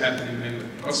 this could happen in men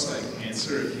with prostate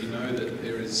cancer if you know that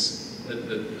there is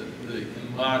the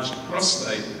enlarged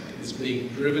prostate is being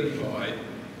driven by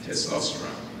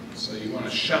testosterone. So you want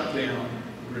to shut down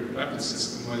the reproductive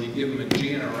system while you give them a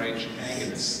GnRH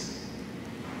agonist.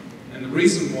 And the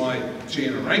reason why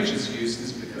GnRH is used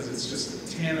is because it's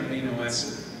just a 10 amino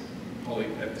acid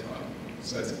polypeptide.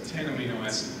 So it's a 10 amino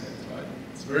acid peptide.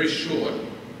 It's very short,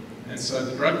 and so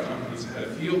the drug companies had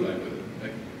a field day with it.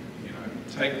 They,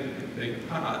 take the thing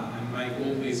apart and make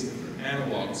all these different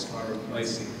analogues by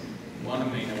replacing one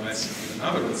amino acid with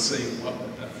another and seeing what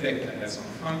effect that has on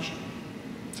function.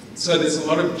 So there's a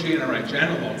lot of GnRH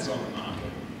analogues on the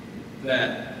market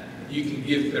that you can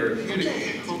give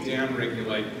therapeutically to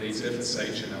downregulate these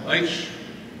FSH and LH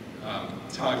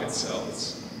target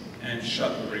cells and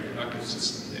shut the reproductive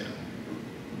system down.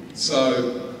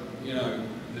 So,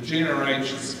 the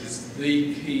GnRH is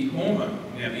the key hormone.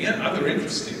 Now, the other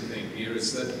interesting thing here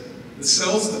is that the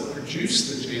cells that produce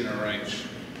the GnRH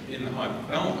in the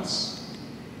hypothalamus,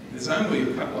 there's only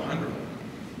a couple of hundred of them.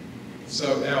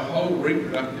 So our whole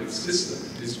reproductive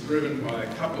system is driven by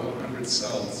a couple of hundred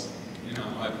cells in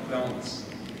our hypothalamus.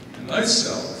 And those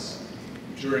cells,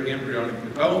 during embryonic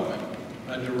development,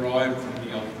 are derived from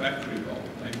the olfactory bulb.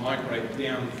 They migrate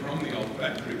down from the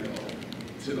olfactory bulb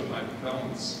to the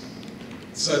hypothalamus.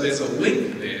 So there's a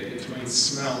link there between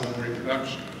smell and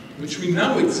reproduction, which we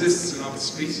know exists in other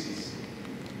species.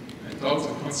 And dogs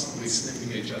are constantly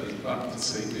sniffing each other's butt to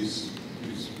see who's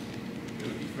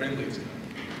going to be friendly to them.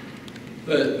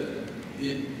 But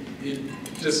it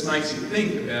just makes you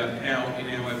think about how in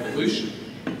our evolution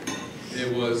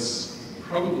there was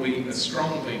probably a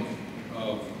strong link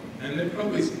of, and there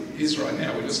probably is right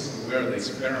now, we're just not aware of these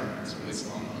pheromones, at least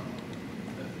online,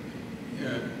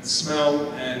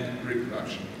 smell and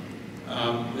reproduction.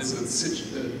 There's a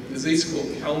disease called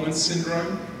Kalman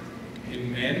syndrome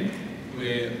in men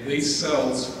where these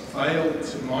cells fail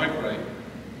to migrate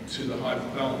to the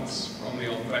hypothalamus from the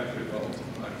olfactory bulb to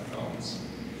the hypothalamus.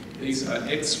 These are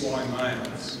XY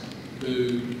males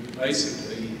who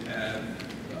basically are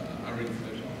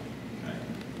infertile, okay?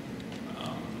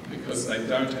 Because they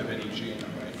don't have any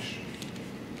GnRH.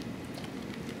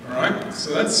 All right,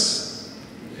 so that's,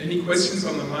 any questions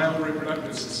on the male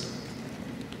reproductive system?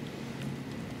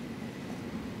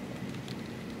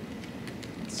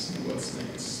 Let's see what's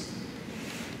next.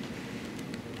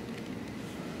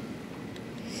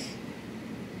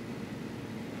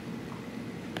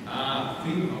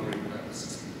 Female reproductive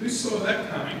system. Who saw that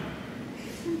coming?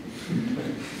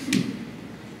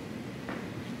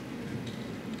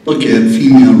 Look at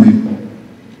female reproductive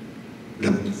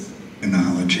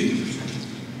endocrinology.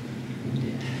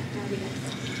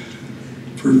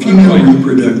 For female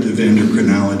reproductive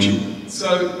endocrinology. So,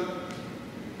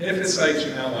 FSH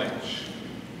and LH,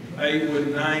 they were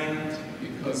named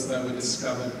because they were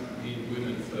discovered in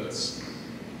women first.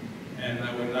 And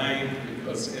they were named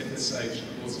because FSH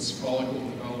causes follicle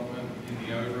development in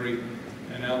the ovary,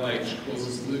 and LH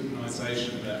causes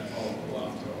luteinization of that follicle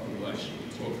after ovulation.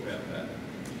 We'll talk about that.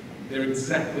 They're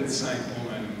exactly the same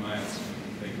hormone in males and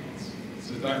females.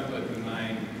 So don't let the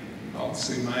name,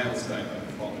 see, males don't have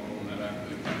a follicle and they don't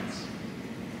luteinize.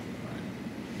 Right?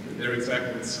 But they're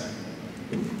exactly the same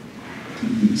hormone.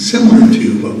 similar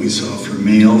to what we saw for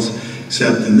males,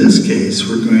 except in this case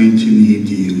we're going to need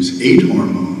to use 8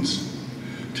 hormones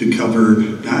to cover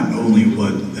not only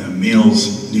what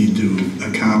males need to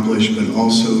accomplish, but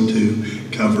also to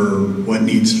cover what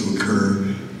needs to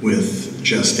occur with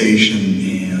gestation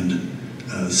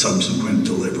and subsequent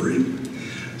delivery.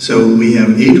 So we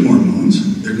have 8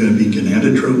 hormones. They're going to be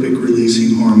gonadotropic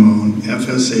releasing hormone,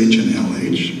 FSH and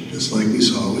LH, just like we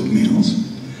saw with males.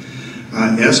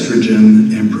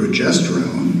 Estrogen and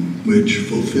progesterone, which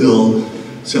fulfill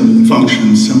some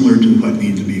functions similar to what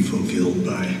need to be fulfilled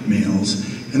by males.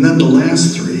 And then the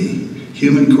last 3,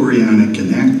 human chorionic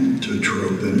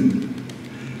gonadotropin,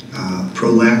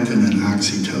 prolactin, and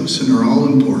oxytocin are all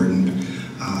important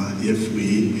if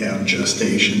we have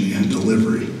gestation and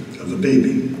delivery of a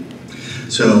baby.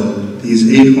 So these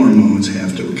 8 hormones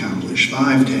have to accomplish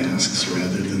 5 tasks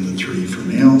rather than the 3 for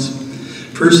males.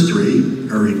 First 3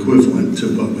 are equivalent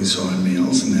to what we saw in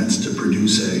males, and that's to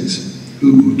produce eggs,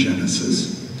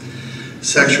 oogenesis,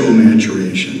 sexual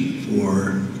maturation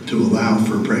to allow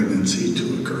for pregnancy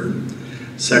to occur,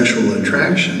 sexual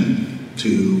attraction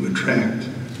to attract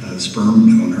a sperm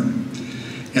donor,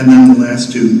 and then the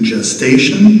last 2,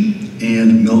 gestation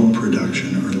and milk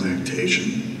production or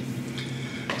lactation.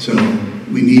 So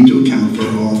we need to account for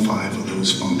all 5 of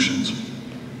those functions.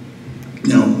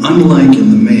 Now, unlike in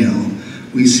the male,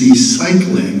 we see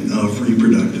cycling of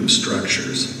reproductive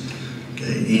structures,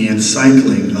 okay, and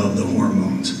cycling of the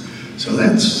hormones. So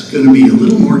that's going to be a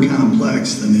little more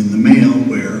complex than in the male,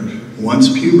 where once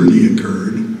puberty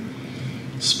occurred,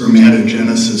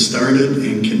 spermatogenesis started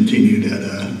and continued at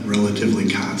a relatively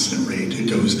constant rate. It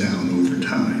goes down over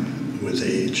time with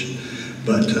age.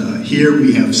 But here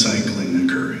we have cycling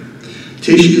occurring.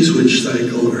 Tissues which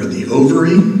cycle are the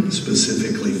ovary,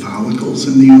 specifically follicles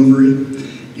in the ovary,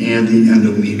 and the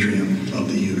endometrium of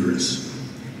the uterus.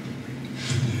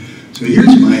 So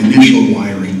here's my initial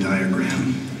wiring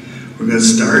diagram. We're going to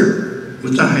start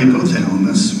with the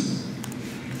hypothalamus,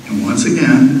 and once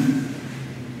again,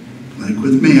 like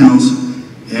with males,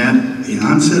 at the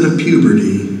onset of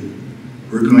puberty,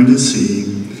 we're going to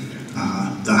see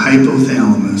the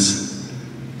hypothalamus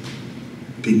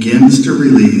begins to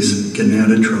release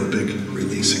gonadotropic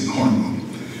releasing hormone.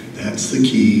 That's the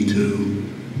key to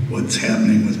what's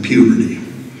happening with puberty.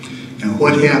 Now,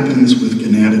 what happens with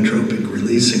gonadotropic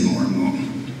releasing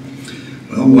hormone?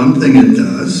 Well, one thing it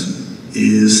does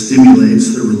is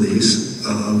stimulates the release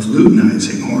of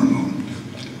luteinizing hormone.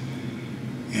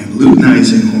 And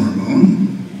luteinizing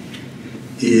hormone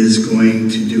is going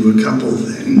to do a couple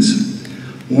things.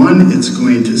 One, it's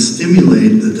going to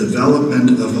stimulate the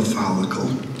development of a follicle.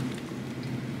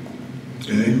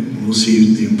 Okay, we'll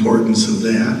see the importance of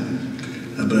that.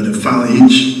 But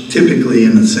typically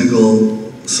in a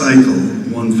single cycle,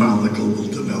 one follicle will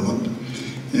develop,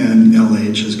 and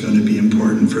LH is going to be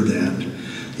important for that.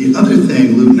 The other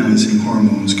thing luteinizing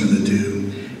hormone is going to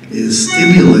do is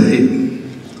stimulate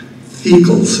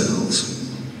thecal cells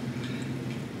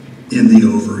in the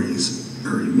ovaries,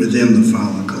 or within the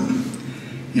follicle.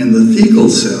 And the thecal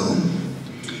cell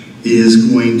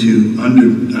is going to,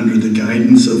 under the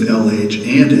guidance of LH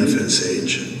and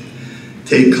FSH,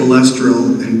 take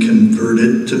cholesterol and convert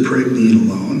it to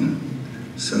pregnenolone.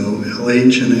 So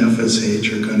LH and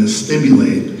FSH are going to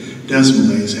stimulate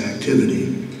desmolase activity,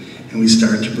 and we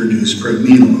start to produce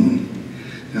pregnenolone.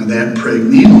 Now that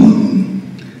pregnenolone,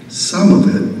 some of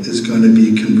it is going to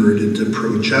be converted to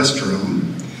progesterone.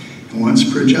 And once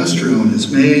progesterone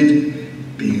is made,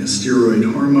 being a steroid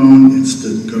hormone, it's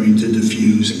going to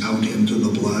diffuse out into the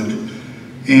blood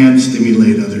and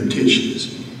stimulate other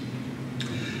tissues.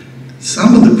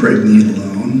 Some of the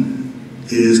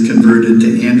pregnenolone is converted to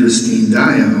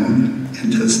androstenedione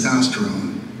and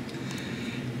testosterone.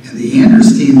 And the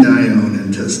androstenedione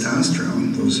and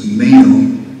testosterone, those male,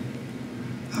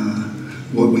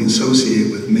 what we associate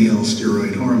with male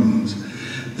steroid hormones,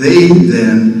 they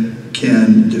then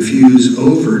can diffuse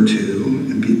over to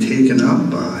and be taken up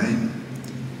by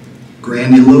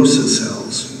granulosa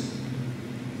cells.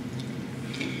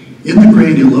 In the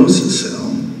granulosa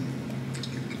cell,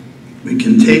 we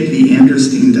can take the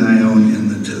androstenedione and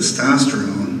the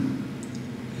testosterone,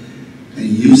 and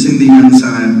using the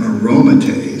enzyme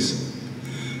aromatase,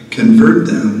 convert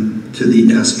them to the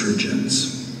estrogens.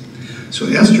 So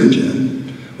estrogen,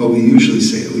 what we usually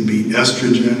say it would be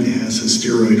estrogen as a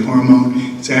steroid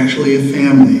hormone. It's actually a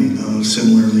family of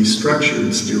similarly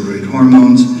structured steroid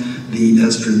hormones, the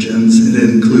estrogens. It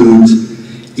includes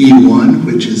E1,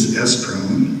 which is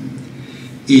estrone,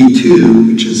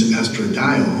 E2, which is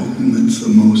estradiol, and that's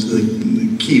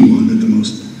the key one, the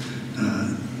most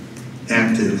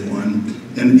active one,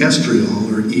 and and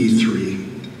estriol, or E3.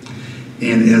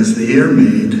 And as they are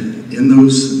made in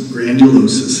those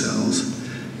granulosa cells,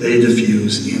 they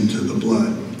diffuse into the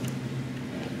blood.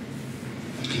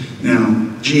 Now,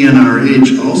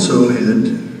 GnRH also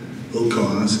will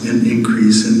cause an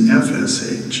increase in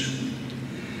FSH,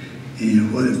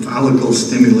 and what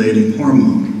follicle-stimulating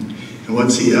hormone. And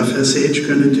what's the FSH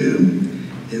going to do?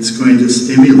 It's going to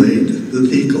stimulate the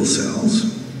thecal cells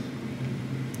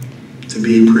to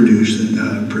be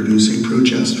producing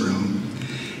progesterone,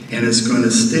 and it's going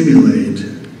to stimulate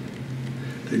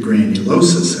the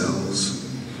granulosa cells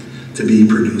to be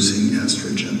producing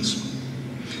estrogens.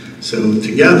 So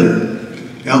together,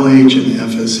 LH and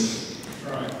FSH.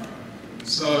 Right.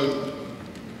 So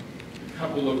a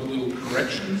couple of little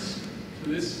corrections to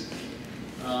this.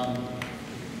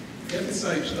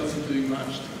 FSH doesn't do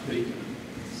much to theca.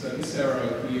 So this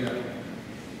arrow here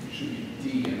should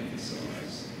be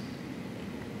de-emphasized.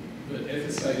 But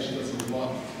FSH does a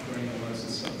lot for granulosa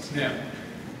cells. Now,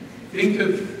 think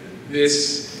of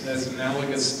this as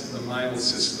analogous to the male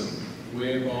system,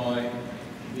 whereby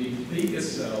the theca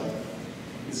cell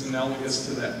is analogous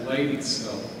to that Leydig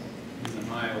cell in the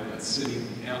male that's sitting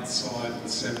outside the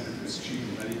seminiferous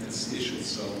tube, that interstitial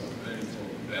cell that Bernie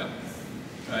talked about.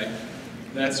 Okay?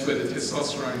 That's where the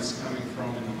testosterone is coming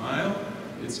from in the male.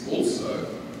 It's also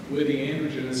where the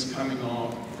androgen is coming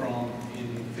on from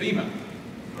in female,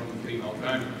 from the female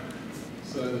gonad.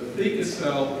 So the theca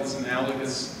cell is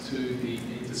analogous to the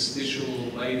interstitial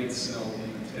Leydig cell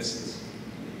in the testis.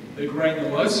 The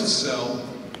granulosa cell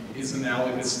is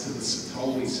analogous to the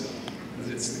Sertoli cell, because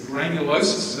it's the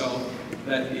granulosa cell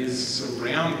that is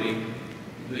surrounding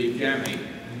the gamete,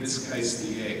 in this case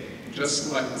the egg.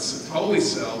 Just like the Sertoli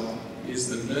cell is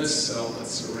the nurse cell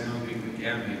that's surrounding the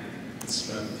gamete, the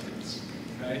spermatids.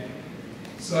 Okay?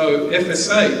 So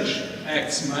FSH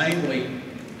acts mainly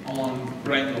on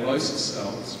granulosa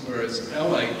cells, whereas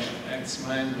LH acts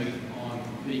mainly on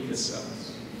theca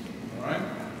cells. All right?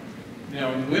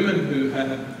 Now, in women who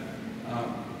have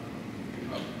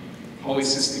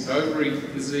polycystic ovary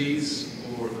disease,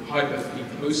 or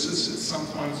hyperthecosis it's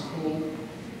sometimes called,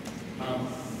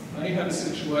 they have a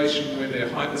situation where they're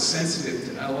hypersensitive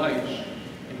to LH,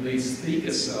 and these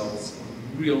theca cells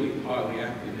are really highly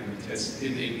active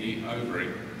in the ovary.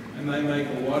 And they make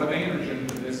a lot of androgen,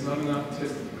 but there's not enough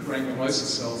granulosa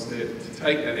cells there to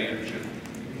take that androgen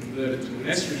and convert it to an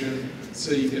estrogen,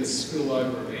 so you get a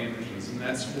spillover of androgens. And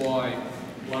that's why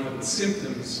one of the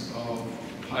symptoms of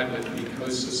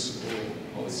hyperthecosis or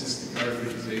polycystic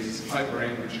ovary disease is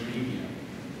hyperandrogenemia,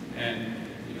 and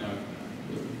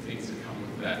the things that come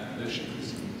with that,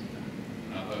 hirsutism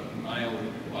and other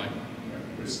male-like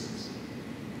characteristics.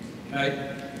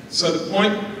 Okay, so the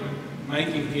point I'm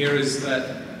making here is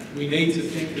that we need to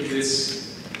think of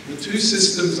this. The two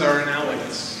systems are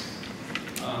analogous.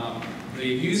 They're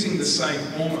using the same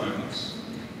hormones,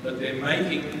 but they're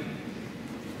making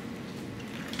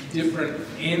different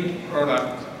end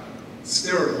product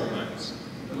steroid hormones.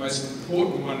 The most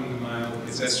important one in the male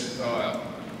is estradiol.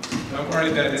 Don't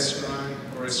worry about estrone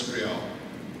or estriol.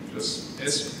 Just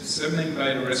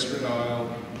 17-beta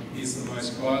estradiol is the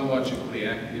most biologically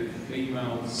active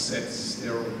female sex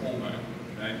steroid hormone.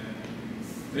 Okay?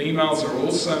 Females are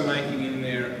also making in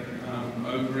their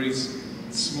ovaries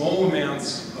small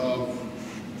amounts of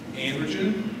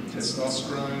androgen,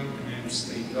 testosterone, and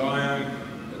androstenedione,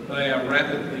 but they are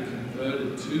rapidly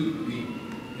converted to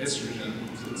the estrogen,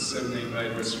 to the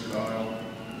 17-beta estradiol,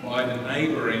 by the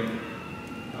neighboring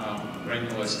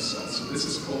granulosa cells. So this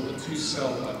is called the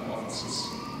two-cell hypothesis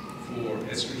for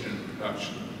estrogen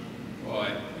production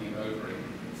by the ovary.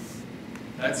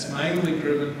 That's mainly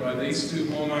driven by these two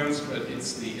hormones, but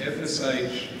it's the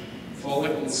FSH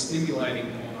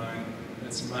follicle-stimulating hormone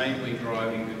that's mainly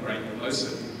driving the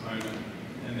granulosa component.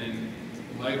 And then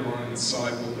later on in the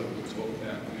cycle that we'll talk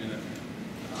about in a minute,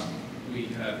 we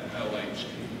have LH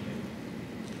kicking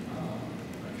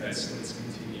in. Okay, so let's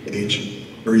continue. H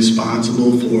are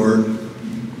responsible for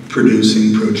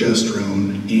producing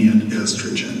progesterone and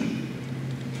estrogen.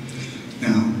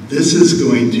 Now, this is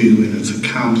going to, and it's a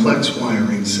complex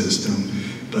wiring system,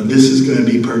 but this is going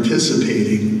to be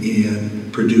participating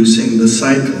in producing the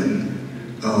cycling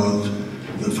of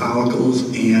the follicles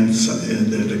and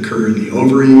that occur in the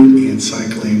ovary, and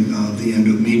cycling of the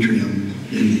endometrium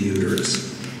in the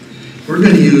uterus. We're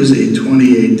going to use a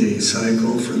 28-day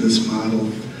cycle for this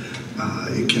model.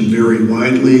 It can vary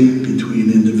widely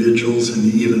between individuals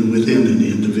and even within an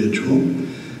individual,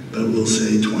 but we'll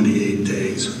say 28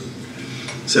 days.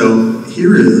 So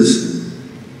here is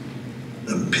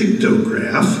a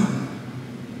pictograph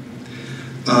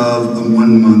of a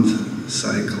 1-month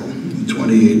cycle, a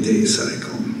 28-day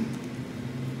cycle.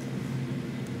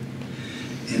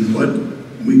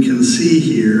 see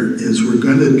here is we're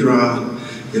going to draw,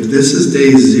 if this is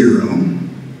day 0,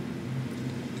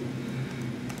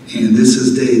 and this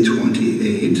is day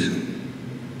 28,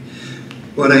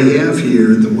 what I have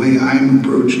here, the way I'm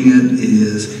approaching it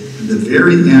is the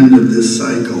very end of this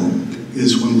cycle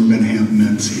is when we're going to have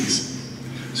menses.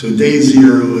 So day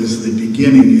 0 is the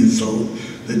beginning, is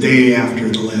the day after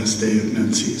the last day of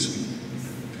menses.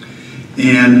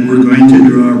 And we're going to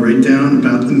draw right down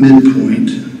about the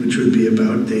midpoint, which would be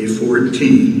about day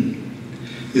 14,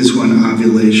 is when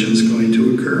ovulation is going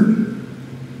to occur.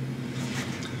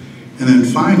 And then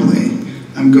finally,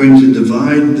 I'm going to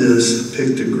divide this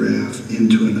pictograph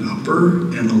into an upper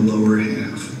and a lower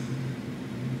half.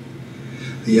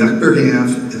 The upper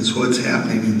half is what's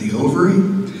happening in the ovary,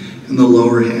 and the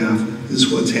lower half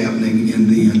is what's happening in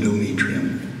the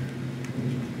endometrium.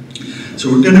 So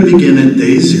we're going to begin at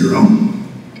day 0,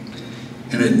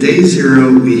 and at day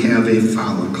 0 we have a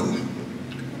follicle.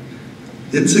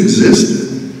 It's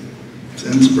existed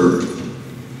since birth.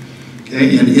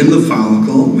 Okay, and in the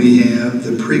follicle we have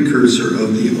the precursor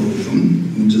of the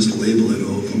ovum, we'll just label it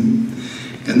ovum,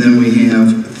 and then we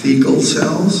have thecal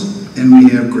cells and we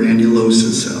have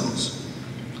granulosa cells.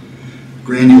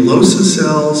 Granulosa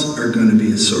cells are going to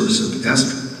be a source of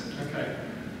estrogen. Okay,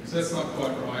 so that's not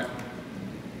quite right.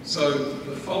 So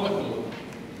the follicle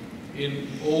in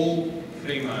all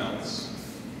females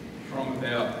from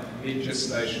about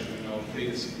mid-gestation in old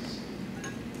fetuses,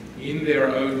 in their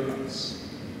ovaries,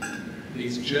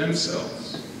 these germ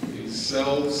cells, these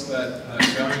cells that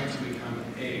are going to become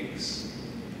eggs,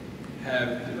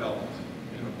 have developed.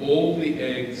 And all the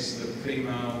eggs that a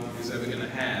female is ever going to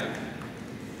have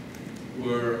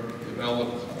were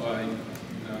developed by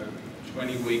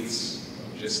 20 weeks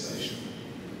of gestation.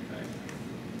 Okay?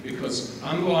 Because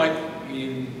unlike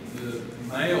in the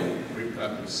male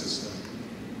reproductive system,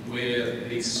 where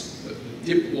the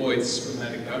diploid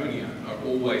spermatogonia are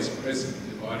always present,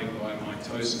 dividing by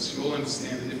mitosis. You all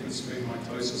understand the difference between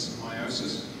mitosis and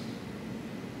meiosis?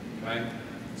 Okay?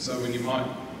 So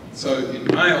in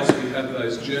males we have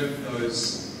those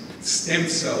stem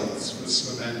cells for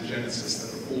spermatogenesis that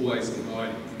are always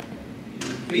dividing. In the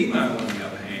female, on the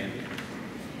other hand,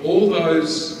 all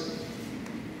those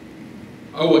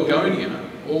oogonia,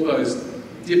 all those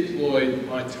diploid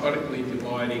mitotically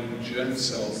dividing germ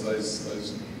cells,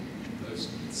 those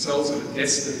cells that are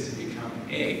destined to become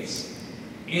eggs,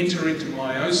 enter into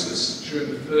meiosis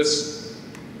during the first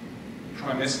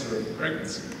trimester of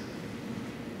pregnancy.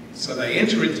 So they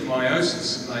enter into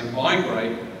meiosis and they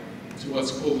migrate to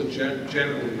what's called the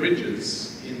genital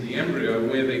ridges in the embryo,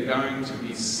 where they're going to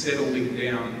be settling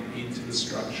down into the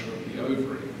structure of the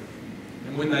ovary.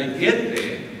 And when they get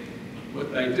there,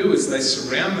 what they do is they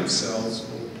surround themselves,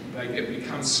 or they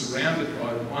become surrounded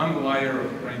by one layer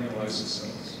of granulosa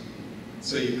cells.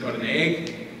 So you've got an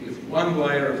egg with one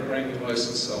layer of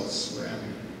granulosa cells surrounding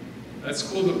it. That's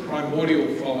called the primordial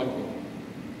follicle.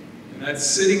 And that's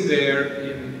sitting there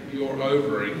in your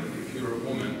ovary, if you're a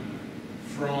woman,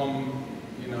 from,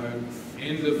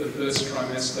 end of the first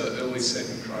trimester, early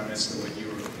second trimester when you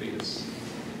were a fetus.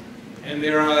 And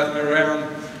there are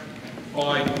around,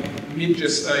 by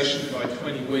mid-gestation, by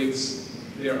 20 weeks,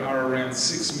 there are around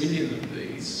 6 million of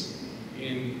these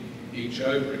in each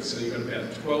ovary. So you've got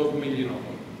about 12 million of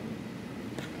them.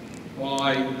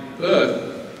 By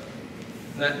birth,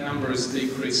 that number has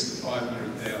decreased to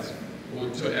 500,000, or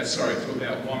to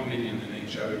about 1 million in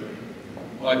each ovary.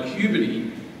 By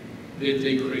puberty, they're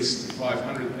decreased to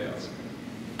 500,000.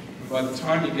 By the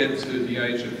time you get to the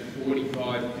age of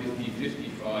 45, 50,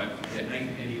 55, there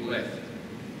ain't any left.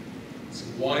 So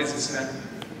why is this happening?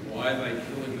 Why are they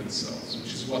killing themselves?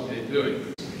 Which is what they're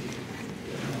doing.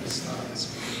 I'll start this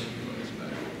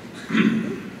back.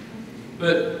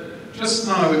 But just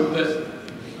know that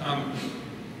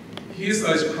here's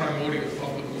those primordial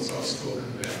follicles I was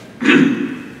talking about.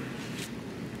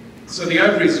 So the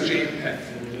ovary is jam-packed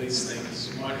full of these things.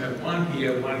 You might have one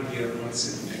here, and one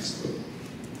sitting next to it.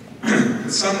 For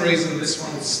some reason, this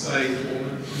one will stay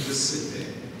dormant and just sit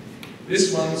there.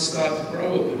 This one will start to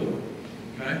grow a little,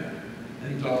 okay,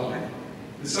 and die.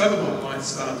 This other one might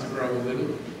start to grow a little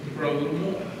and grow a little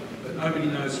more, but nobody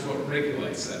knows what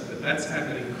regulates that. But that's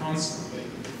happening constantly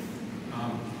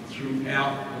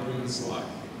throughout a woman's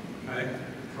life, okay,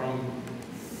 from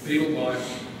fetal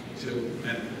life till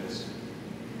menopause.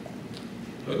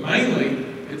 But mainly,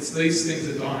 it's these things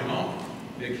are dying off.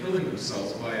 They're killing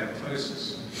themselves by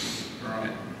apoptosis. All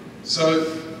right.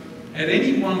 So, at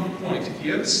any one point, if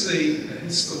you ever see a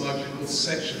histological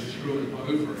section through an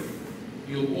ovary,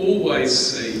 you'll always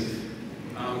see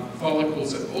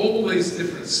follicles at all these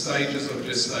different stages of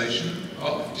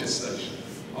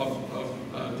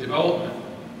development,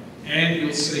 and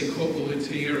you'll see corpus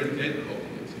luteum and dead corpus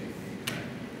luteum. Okay?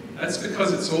 That's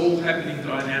because it's all happening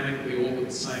dynamically all at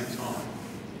the same time.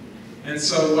 And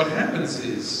so what happens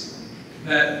is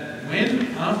that when,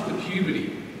 after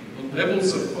puberty, the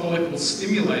levels of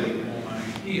follicle-stimulating hormone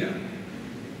here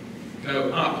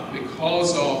go up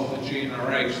because of the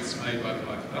GnRH that's made by the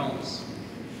hypothalamus,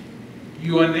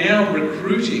 you are now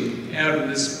recruiting out of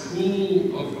this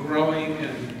pool of growing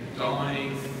and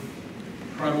dying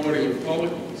primordial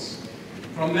follicles.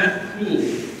 From that pool,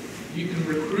 you can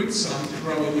recruit some to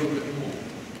grow a little bit more,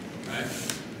 okay?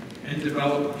 And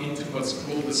develop into what's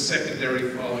called a secondary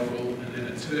follicle and then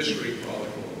a tertiary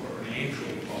follicle or an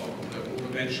antral follicle that will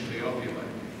eventually ovulate.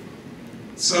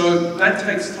 So that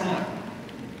takes time.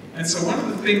 And so one of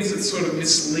the things that's sort of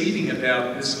misleading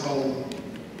about this whole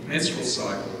menstrual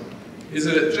cycle is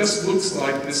that it just looks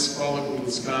like this follicle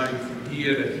is going from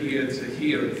here to here to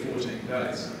here in 14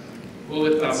 days. Well,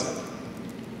 it doesn't.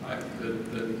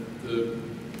 The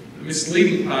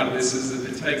misleading part of this is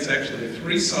that it takes actually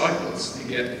 3 cycles to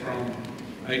get from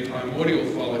a primordial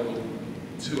follicle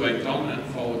to a dominant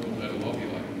follicle that will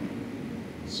ovulate.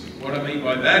 So what I mean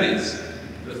by that is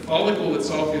the follicle that's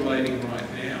ovulating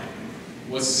right now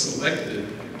was selected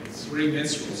 3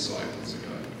 menstrual cycles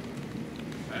ago.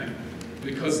 Okay?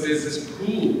 Because there's this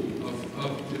pool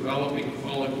of developing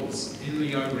follicles in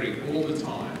the ovary all the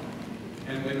time.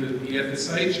 And when the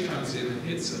FSH comes in and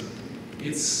hits them,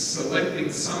 it's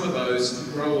selecting some of those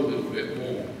to grow a little bit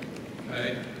more.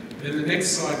 Okay? Then the next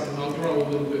cycle, they'll grow a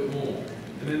little bit more.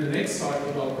 And then the next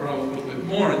cycle, they'll grow a little bit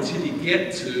more until you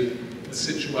get to a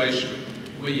situation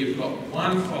where you've got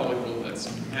one follicle that's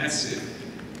massive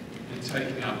and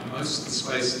taking up most of the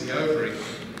space of the ovary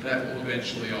that will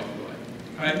eventually ovulate.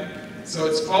 Okay? So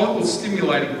it's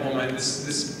follicle-stimulating hormone,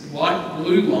 this light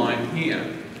blue line here,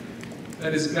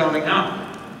 that is going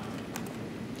up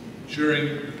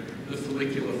during the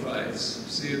follicular phase.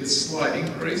 See the slight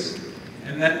increase?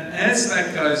 And that as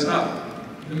that goes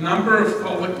up, the number of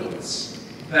follicles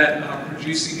that are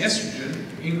producing estrogen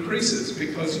increases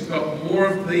because you've got more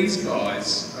of these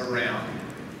guys around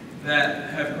that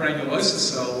have granulosa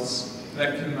cells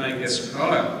that can make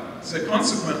estradiol. So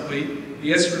consequently,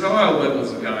 the estradiol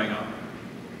levels are going up.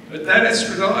 But that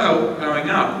estradiol going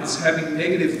up is having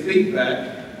negative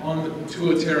feedback on the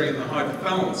pituitary and the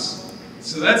hypothalamus.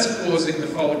 So that's causing the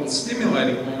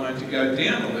follicle-stimulating hormone to go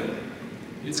down a little.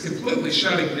 It's completely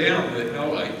shutting down the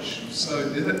LH. So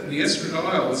the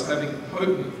estradiol is having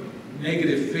potent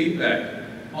negative feedback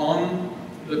on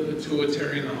the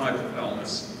pituitary and the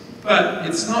hypothalamus. But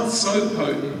it's not so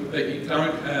potent that you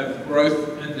don't have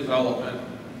growth and development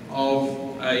of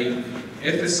a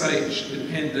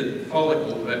FSH-dependent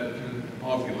follicle that can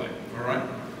ovulate, all right?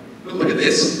 But look at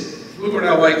this. Look what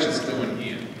LH is doing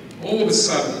here. All of a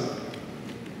sudden,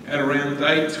 at around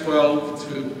day 12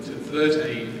 to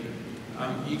 13,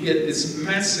 you get this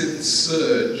massive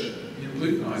surge in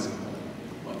luteinizing hormone.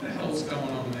 What the hell's going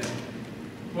on there?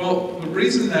 Well, the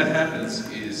reason that happens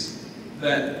is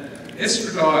that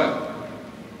estradiol,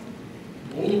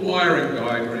 all the wiring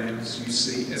diagrams, you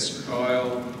see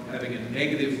estradiol having a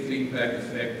negative feedback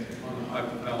effect on the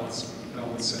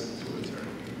hypothalamus and pituitary.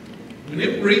 When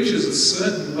it reaches a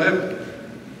certain level,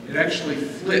 it actually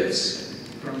flips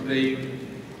from being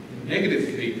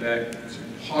negative feedback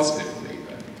to positive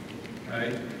feedback.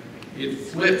 Okay? It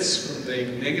flips from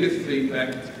being negative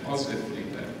feedback to positive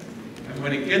feedback. And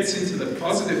when it gets into the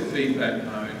positive feedback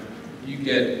mode, you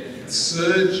get a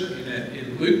surge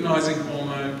in luteinizing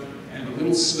hormone and a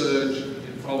little surge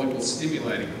in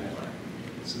follicle-stimulating hormone.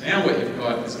 So now what you've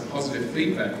got is a positive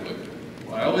feedback loop.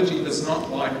 Biology does not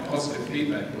like positive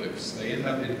feedback loops. They end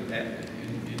up in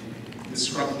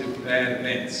disruptive bad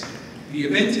events. The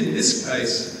event in this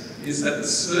case is that the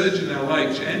surge in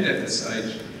LH and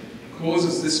FSH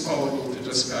causes this follicle to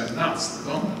just go nuts, the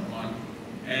dominant one,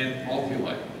 and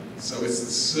ovulate. So it's the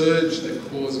surge that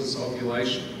causes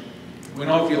ovulation. When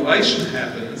ovulation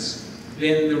happens,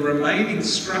 then the remaining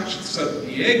structure, so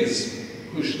the egg is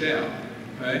pushed out,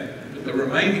 okay? But the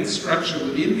remaining structure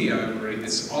within the ovary,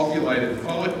 this ovulated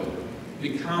follicle,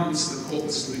 becomes the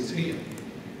corpus luteum.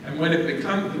 And when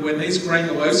these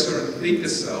granulosa and theca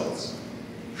cells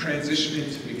transition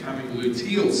into becoming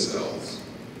luteal cells,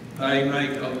 they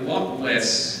make a lot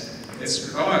less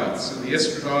estradiol. So the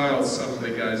estradiol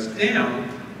suddenly goes down,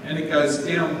 and it goes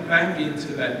down back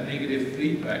into that negative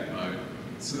feedback mode.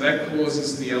 So that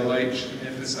causes the LH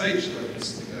and FSH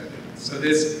levels to go down. So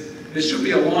there should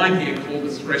be a line here called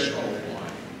the threshold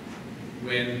line,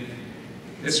 when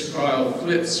estradiol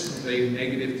flips from being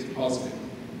negative to positive.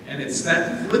 And it's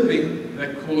that flipping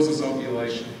that causes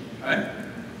ovulation, okay?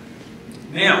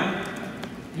 Now,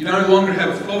 You no longer have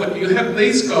a follicle. You have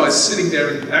these guys sitting there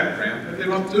in the background, but they're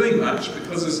not doing much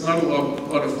because there's not a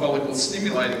lot of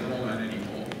follicle-stimulating hormone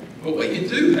anymore. But what you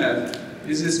do have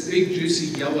is this big,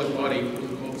 juicy yellow body called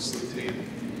the corpus luteum.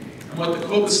 And what the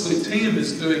corpus luteum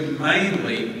is doing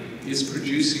mainly is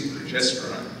producing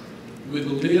progesterone with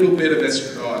a little bit of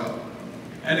estradiol.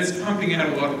 And it's pumping out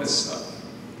a lot of this stuff.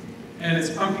 And it's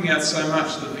pumping out so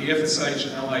much that the FSH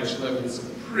and LH levels are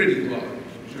pretty low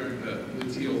during the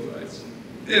luteal phase.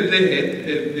 They're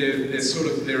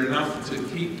there, they're enough to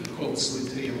keep the corpus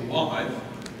luteum alive,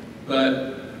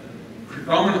 but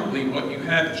predominantly what you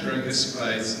have during this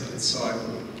phase of the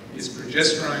cycle is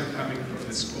progesterone coming from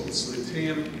this corpus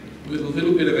luteum with a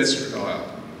little bit of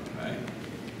estradiol. Okay?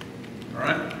 All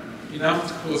right? Enough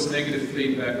to cause negative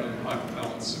feedback on the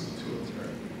hypothalamus and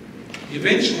pituitary.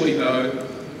 Eventually, though,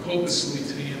 the corpus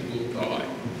luteum will die.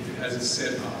 It has a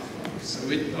set half-life, so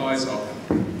it dies off.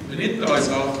 When it dies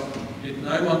off, it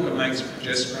no longer makes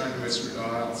progesterone or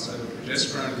estradiol, so the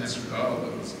progesterone and estradiol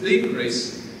levels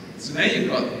decrease. So now you've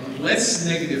got less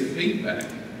negative feedback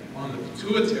on the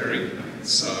pituitary,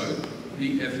 so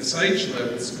the FSH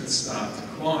levels can start to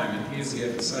climb. And here's the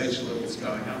FSH levels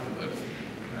going up a little.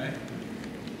 Okay?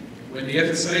 When the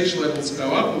FSH levels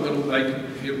go up a little,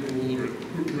 it will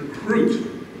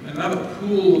recruit another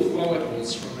pool of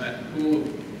follicles from that pool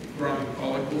of growing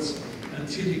follicles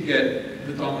until you get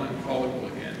the dominant follicle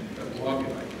again that will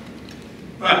ovulate.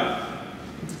 But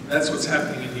that's what's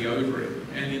happening in the ovary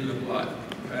and in the blood.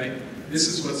 Okay? This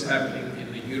is what's happening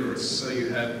in the uterus. So you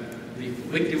have the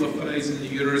follicular phase in the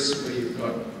uterus where you've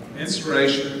got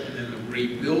menstruation and then the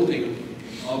rebuilding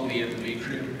of the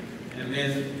endometrium, and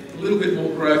then a little bit more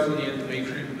growth in the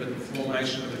endometrium, but the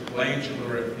formation of the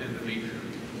glandular endometrium,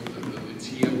 or the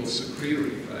luteal or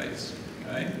secretory phase.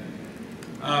 Okay?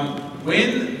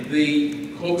 When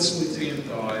the corpus luteum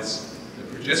dies, the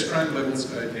progesterone levels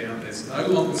go down, there's no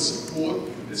longer support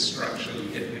for this structure, you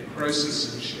get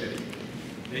necrosis and shedding.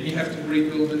 Then you have to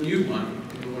rebuild a new one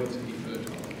in order to be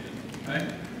fertile again.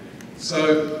 Okay?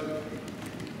 So,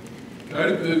 go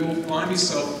to Google, find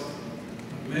yourself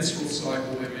a menstrual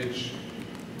cycle image,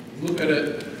 look at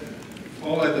it,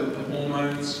 follow the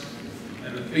hormones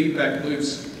and the feedback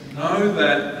loops. Know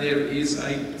that there is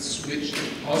a switch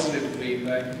to positive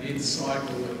feedback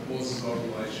mid-cycle that causes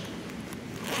ovulation.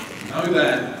 Know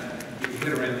that, you can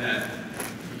get around that,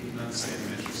 you can understand the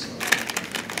menstrual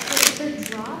cycle. The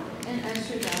drop in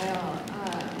estradiol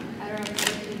at around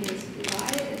 14 days, why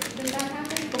does that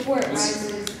happen? Before it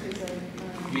rises because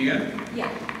of... Yeah.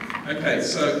 Okay,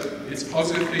 so it's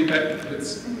positive feedback,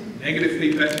 it's negative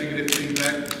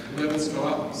feedback, levels go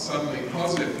up, suddenly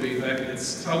positive feedback, and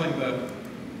it's telling the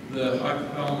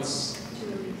hypothalamus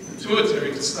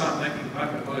pituitary to start making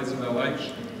bucket loads of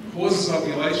LH, causes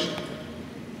ovulation.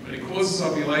 When it causes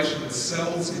ovulation, the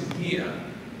cells in here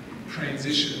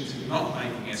transition to not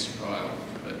making estradiol,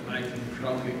 but making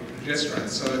predominantly progesterone.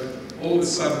 So all of a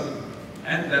sudden,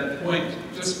 at that point,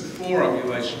 just before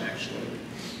ovulation actually,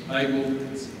 they will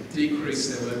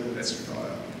decrease their level of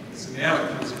estradiol. So now it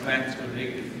comes back to a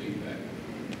negative feedback.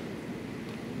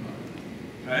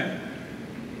 Okay?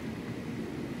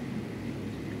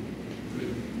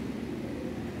 Good.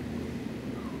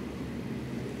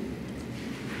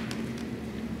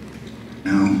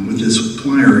 Now, with this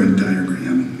wiring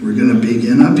diagram, we're going to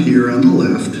begin up here on the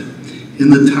left in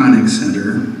the tonic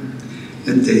center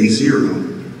at day 0.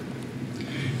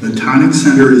 The tonic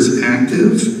center is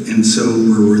active, and so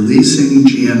we're releasing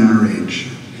GnRH.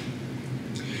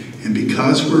 And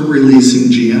because we're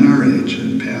releasing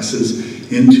GnRH, it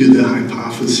passes into the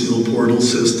hypophyseal portal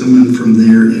system and from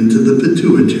there into the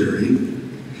pituitary.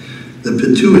 The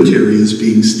pituitary is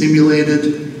being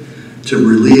stimulated to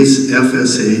release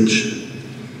FSH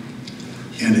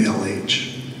and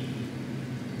LH.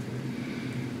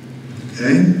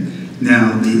 Okay?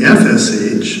 Now, the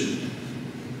FSH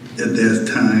at that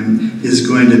time is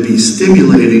going to be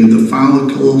stimulating the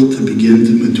follicle to begin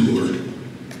to mature.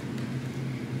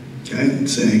 Okay? And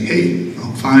saying, hey,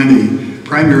 I'll find a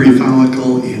primary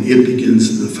follicle and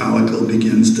the follicle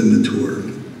begins to mature.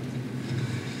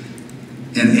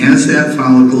 And as that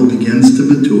follicle begins to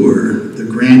mature, the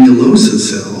granulosa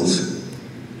cells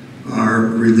are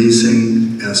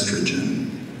releasing estrogen.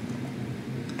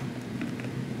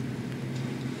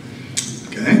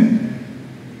 Okay?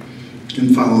 You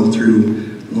can follow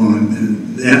through along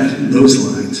those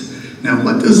lines. Now,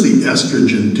 what does the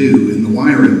estrogen do in the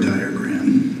wiring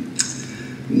diagram?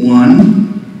 One,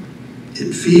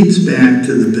 it feeds back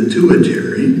to the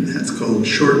pituitary, that's called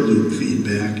short loop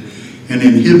feedback, and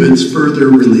inhibits further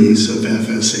release of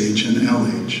FSH and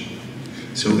LH.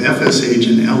 So FSH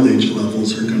and LH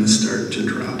levels are going to start to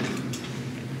drop.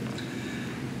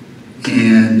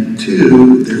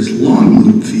 2, there's long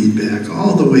loop feedback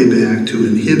all the way back to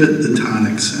inhibit the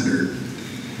tonic center.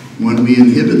 When we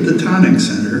inhibit the tonic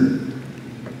center,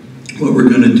 what we're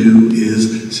going to do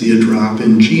is see a drop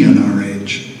in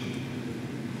GnRH.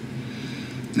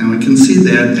 Now we can see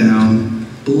that down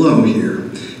below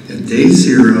here. At day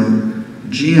 0,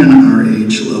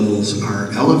 GnRH levels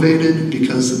are elevated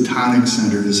because the tonic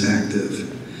center is active.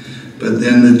 But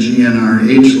then the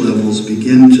GnRH levels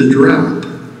begin to drop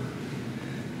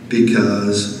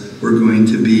because we're going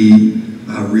to be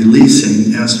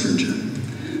releasing estrogen.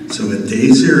 So at day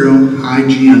 0, high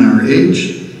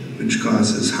GnRH, which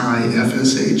causes high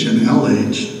FSH and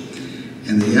LH,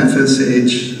 and the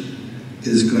FSH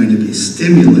is going to be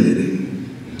stimulating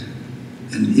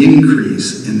an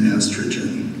increase in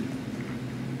estrogen.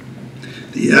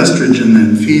 The estrogen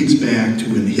then feeds back to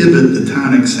inhibit the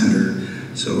tonic center,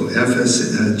 so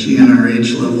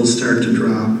GnRH levels start to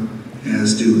drop,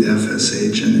 as do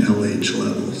FSH and LH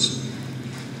levels.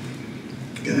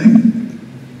 Okay?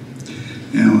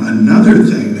 Now, another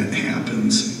thing that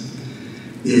happens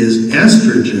is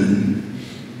estrogen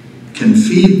can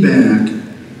feed back,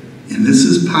 and this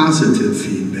is positive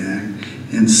feedback,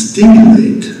 and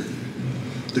stimulate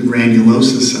the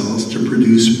granulosa cells to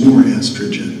produce more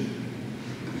estrogen.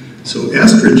 So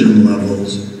estrogen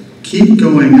levels keep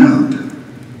going up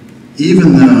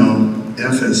even though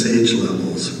FSH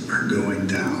levels are going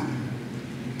down.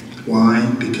 Why?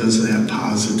 Because of that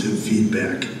positive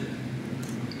feedback.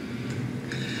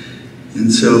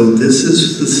 And so this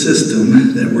is the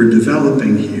system that we're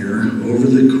developing here over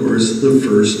the course of the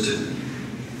first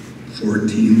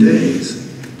 14 days.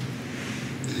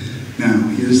 Now,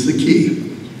 here's the key.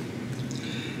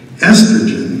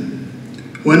 Estrogen,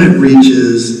 when it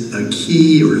reaches a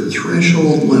key or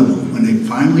threshold level, when it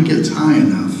finally gets high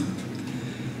enough,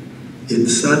 it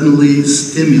suddenly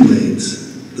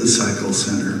stimulates the cycle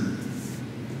center.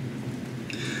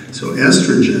 So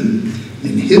estrogen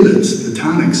inhibits the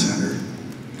tonic center,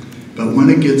 but when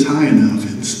it gets high enough,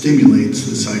 it stimulates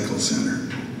the cycle center.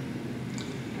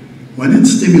 When it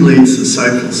stimulates the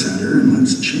cycle center, and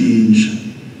let's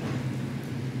change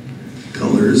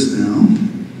colors now.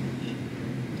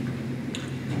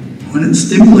 When it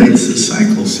stimulates the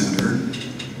cycle center,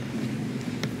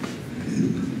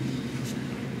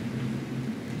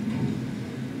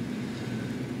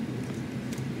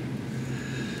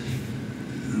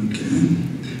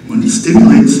 when it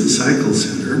stimulates the cycle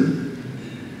center,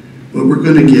 what we're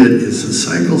going to get is the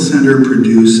cycle center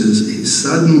produces a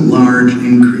sudden large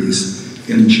increase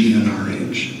in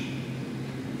GnRH.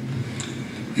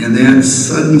 And that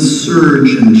sudden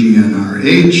surge in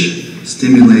GnRH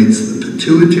stimulates the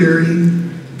pituitary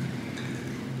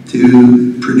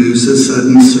to produce a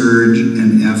sudden surge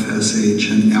in FSH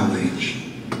and LH.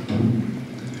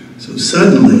 So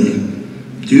suddenly,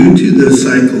 due to the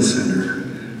cycle center,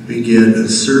 we get a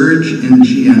surge in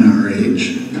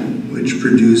GnRH, which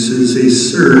produces a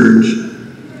surge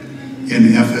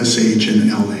in FSH and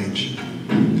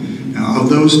LH. Now, of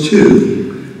those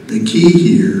two, the key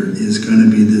here is going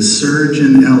to be the surge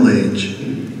in LH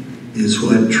is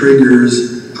what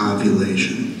triggers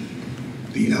ovulation,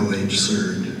 the LH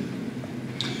surge.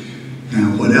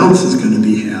 Now, what else is going to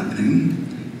be happening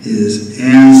is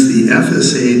as the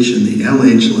FSH and the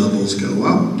LH levels go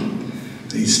up,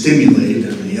 they stimulate,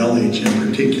 and the LH in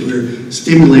particular,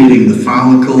 stimulating the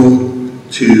follicle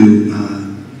to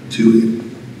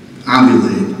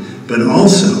ovulate. But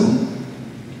also,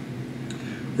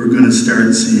 we're going to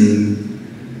start seeing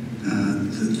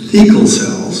the thecal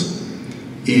cells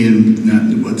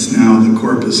in what's now the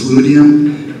corpus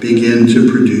luteum begin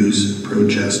to produce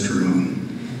progesterone.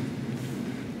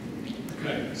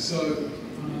 Okay, so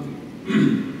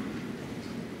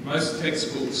most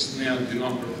textbooks now do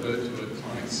not refer to a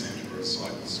tonic center or a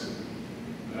cycle center.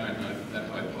 I don't know if that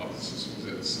hypothesis was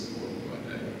ever supported by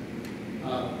data.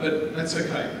 But that's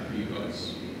okay for you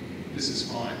guys. This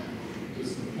is fine.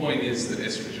 Because the point is that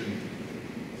estrogen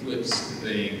flips to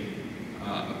being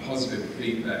a positive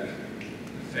feedback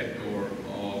effector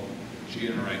of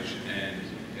GnRH and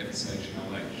FSH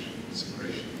and LH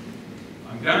secretion.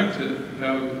 I'm going to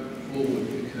go forward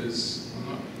because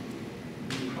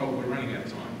we're running out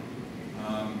of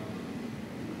time.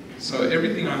 So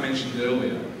everything I mentioned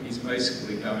earlier is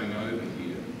basically going over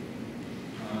here.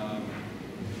 I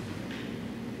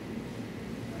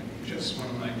just want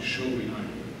to make sure we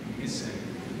don't miss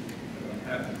anything that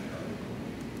I haven't covered.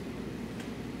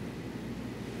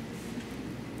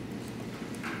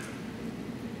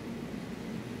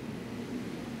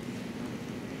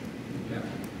 Yeah.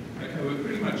 Okay, we've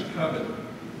pretty much covered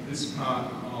this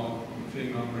part of the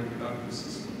female reproductive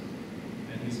system.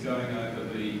 And he's going over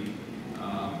the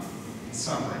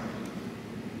summary.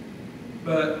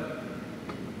 But,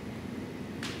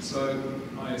 so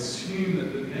I assume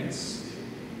that the next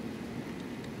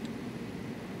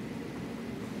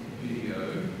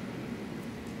video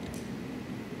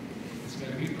is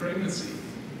going to be pregnancy,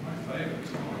 my favourite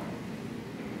time.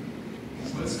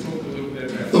 So let's talk a little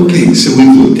bit about Okay, so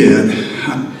we've looked at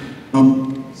how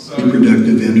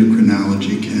reproductive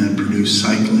endocrinology can produce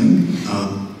cycling.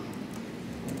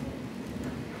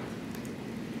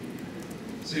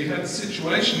 So you have a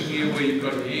situation here where you've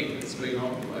got an egg that's been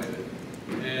ovulated,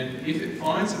 and if it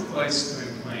finds a place to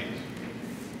implant,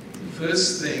 the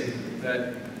first thing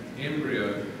that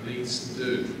embryo needs to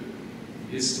do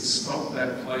is to stop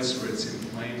that place where it's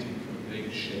implanting from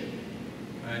being shed.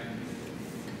 Okay?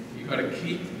 You've got to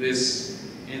keep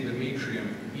this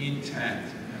endometrium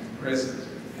intact and present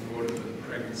in order for the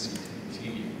pregnancy to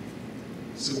continue.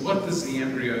 So what does the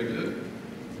embryo do?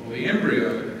 Well, the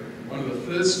embryo, one of the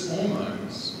first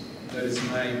hormones that is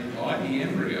made by the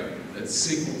embryo that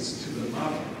signals to the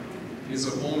mother is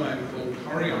a hormone called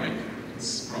chorionic.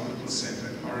 It's from the placenta.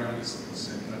 Chorion is the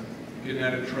placenta.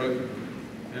 Gonadotropin.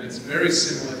 And it's very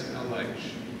similar to LH.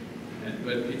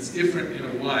 But it's different in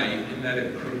a way in that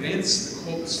it prevents the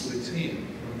corpus luteum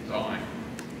from dying.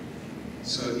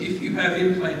 So if you have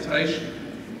implantation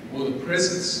or the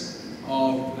presence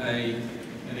of an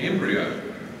embryo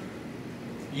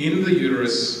in the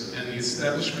uterus and the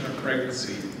establishment of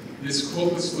pregnancy, this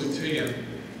corpus luteum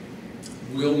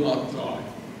will not die.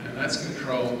 And that's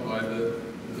controlled by the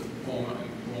hormone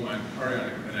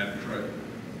chorionic gonadotropin.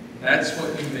 That's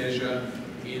what you measure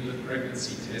in the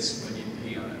pregnancy test when you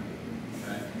pee on it.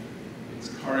 Okay? It's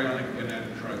chorionic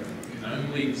gonadotropin. It can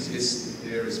only exist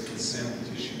if there is placental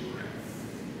tissue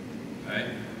around. Okay?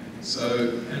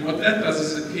 So, and what that does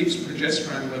is it keeps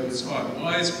progesterone levels high.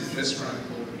 Why is progesterone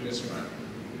called progesterone?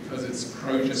 Because it's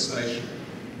progestation.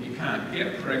 You can't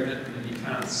get pregnant and you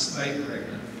can't stay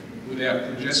pregnant without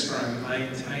progesterone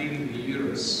maintaining the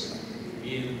uterus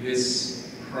in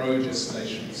this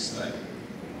progestation state.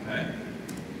 Okay?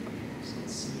 So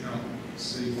let's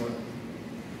see what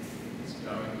is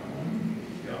going on.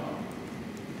 Yeah.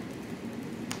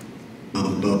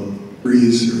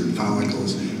 Ovaries or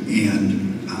follicles and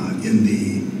in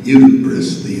the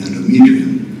uterus, the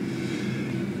endometrium.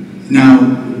 Now,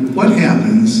 what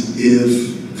happens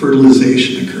if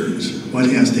fertilization occurs? What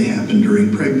has to happen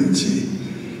during pregnancy?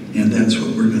 And that's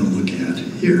what we're going to look at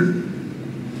here.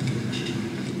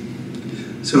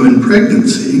 So in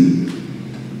pregnancy,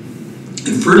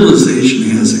 if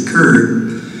fertilization has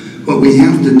occurred, what we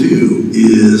have to do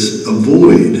is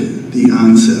avoid the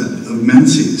onset of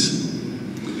menses.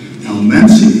 Now,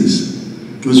 menses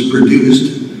was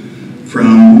produced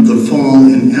from the fall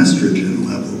in estrogen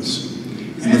levels.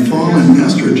 And the fall in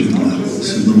estrogen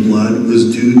levels in the blood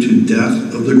was due to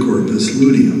death of the corpus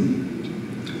luteum.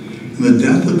 And the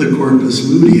death of the corpus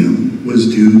luteum was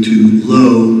due to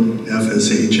low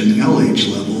FSH and LH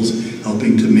levels,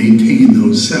 helping to maintain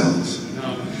those cells.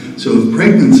 So if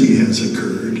pregnancy has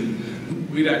occurred,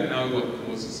 we don't know what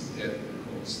causes the death of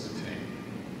the corpus luteum.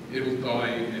 It'll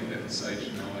die even if FSH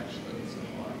and LH levels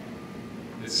are high.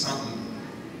 There's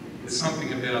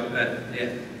something about that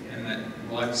death and that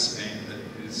lifespan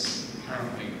that is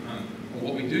currently, well,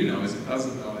 what we do know is it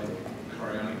doesn't die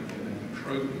chorionic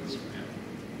gonadotropin.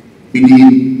 we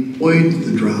need to avoid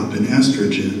the drop in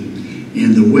estrogen,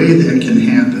 and the way that can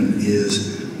happen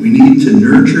is we need to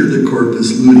nurture the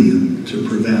corpus luteum to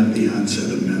prevent the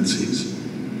onset of menses.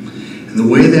 And the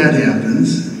way that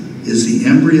happens is the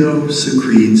embryo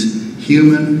secretes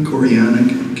human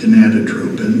chorionic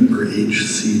gonadotropin, or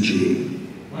HCG.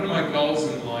 One of my goals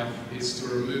in life is to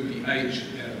remove the H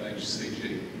out of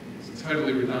HCG. It's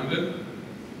totally redundant.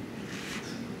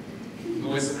 It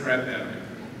annoys the crap out of me.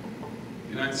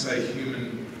 You don't say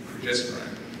human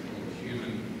progesterone or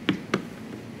human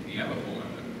any other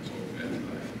hormone that we'll talk about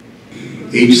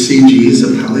today. HCG is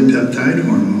a polypeptide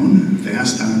hormone,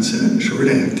 fast onset, short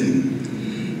acting.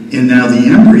 And now the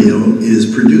embryo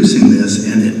is producing this,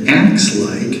 and it acts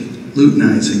like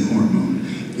luteinizing hormone.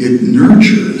 It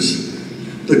nurtures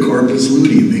the corpus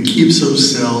luteum. It keeps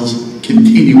those cells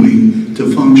continuing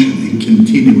to function and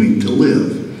continuing to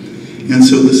live. And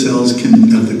so the cells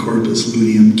of the corpus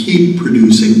luteum keep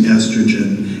producing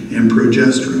estrogen and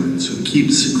progesterone, so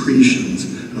keep secretions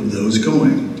of those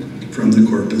going from the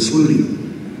corpus luteum.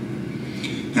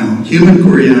 Now, human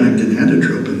chorionic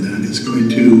gonadotropin then is going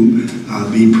to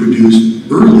be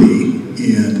produced early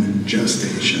in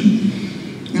gestation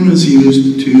and was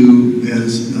used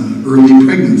as early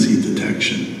pregnancy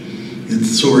detection.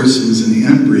 Its source is in the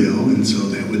embryo, and so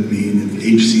that would mean if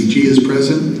HCG is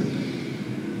present,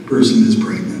 person is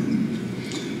pregnant.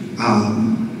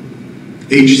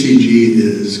 HCG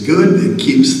is good, it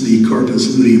keeps the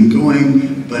corpus luteum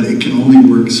going, but it can only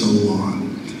work so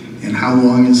long. And how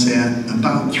long is that?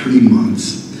 About 3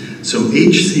 months. So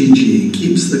HCG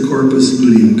keeps the corpus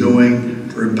luteum going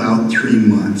for about 3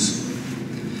 months.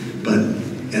 But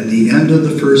at the end of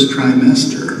the first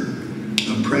trimester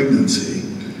of pregnancy,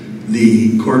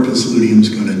 the corpus luteum is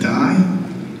going to die.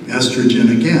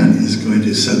 Estrogen again is going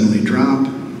to suddenly drop,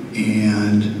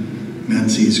 and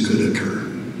menses could occur.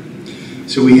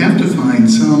 So we have to find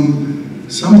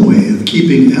some way of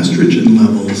keeping estrogen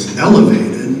levels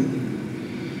elevated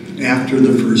after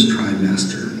the first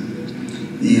trimester.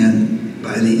 And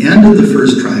by the end of the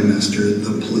first trimester,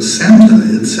 the placenta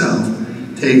itself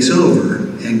takes over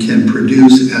and can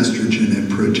produce estrogen and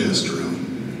progesterone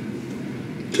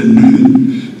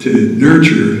to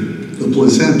nurture the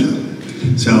placenta.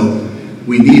 So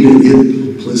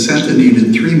placenta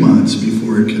needed 3 months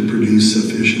before it could produce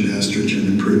sufficient estrogen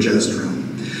and progesterone.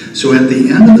 So at the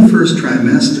end of the first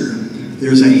trimester,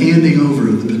 there's a handing over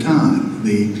of the baton,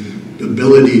 the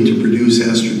ability to produce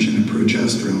estrogen and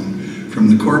progesterone from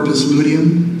the corpus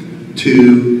luteum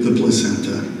to the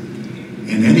placenta.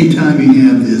 And anytime you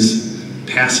have this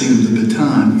passing of the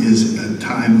baton is a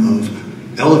time of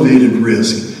elevated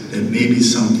risk that maybe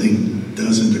something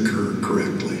doesn't occur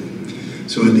correctly.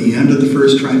 So at the end of the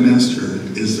first trimester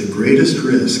is the greatest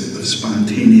risk of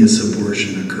spontaneous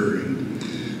abortion occurring.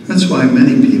 That's why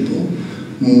many people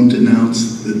won't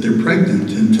announce that they're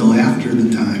pregnant until after the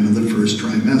time of the first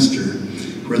trimester,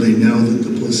 where they know that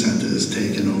the placenta is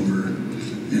taken over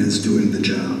and is doing the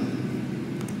job.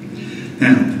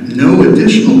 Now, no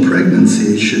additional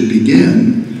pregnancy should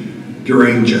begin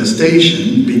during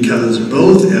gestation because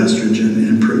both estrogen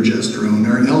and progesterone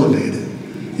are elevated,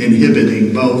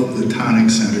 inhibiting both the tonic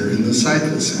center and the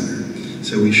cycle center.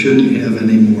 So we shouldn't have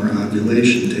any more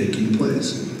ovulation taking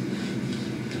place.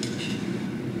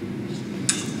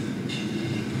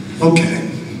 Okay.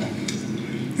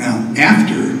 Now,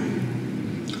 after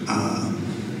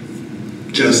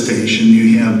gestation,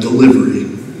 you have delivery.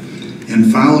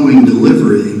 And following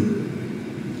delivery,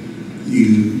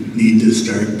 you need to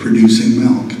start producing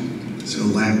milk. So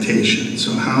lactation.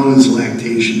 So how is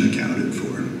lactation accounted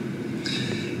for?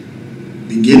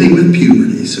 Beginning with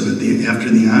puberty, so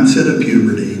after the onset of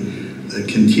puberty, the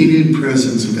continued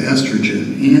presence of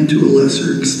estrogen and to a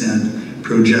lesser extent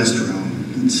progesterone,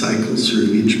 and cycles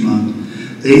through each month,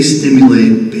 they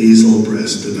stimulate basal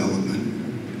breast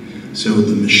development. So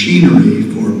the machinery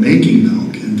for making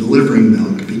milk and delivering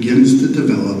milk begins to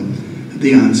develop at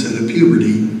the onset of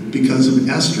puberty because of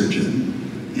estrogen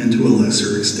and to a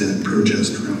lesser extent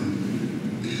progesterone.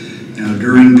 Now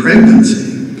during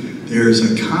pregnancy, there's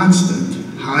a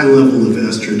constant high level of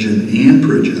estrogen and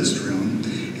progesterone,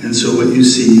 and so what you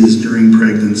see is during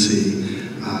pregnancy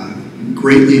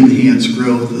greatly enhanced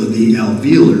growth of the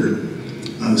alveolar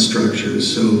structures.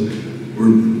 So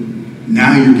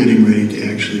now you're getting ready to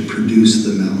actually produce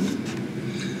the milk.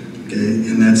 Okay,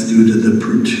 and that's due to the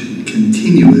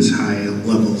continuous high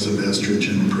levels of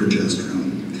estrogen and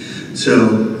progesterone.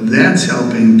 So that's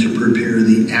helping to prepare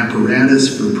the apparatus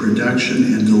for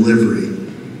production and delivery,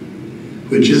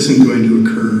 which isn't going to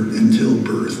occur until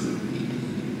birth.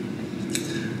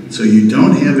 So you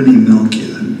don't have any milk yet.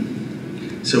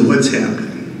 So what's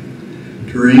happening?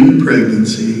 During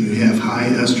pregnancy, you have high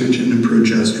estrogen and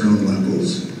progesterone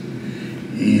levels,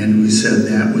 and we said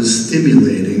that was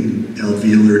stimulating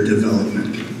alveolar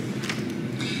development.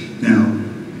 Now,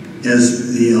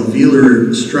 as the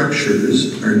alveolar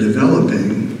structures are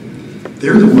developing,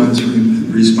 they're the ones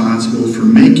responsible for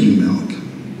making milk.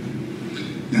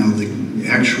 Now, the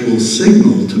actual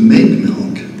signal to make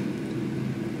milk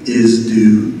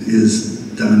is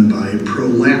done by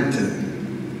prolactin.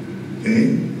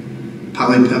 Okay?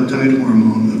 Polypeptide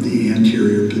hormone of the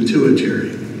anterior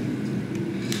pituitary.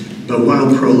 But while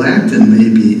prolactin may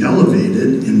be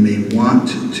elevated and may want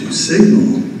to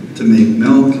signal to make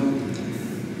milk,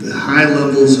 the high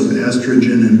levels of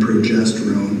estrogen and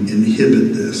progesterone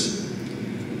inhibit this.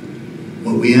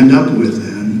 What we end up with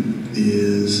then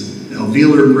is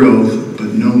alveolar growth,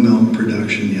 but no milk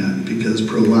production yet, because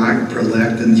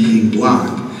prolactin is being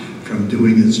blocked from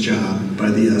doing its job by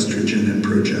the estrogen and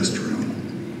progesterone.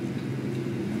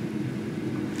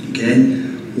 Okay?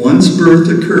 Once birth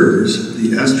occurs,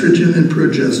 the estrogen and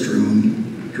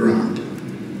progesterone drop.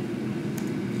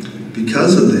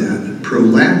 Because of that,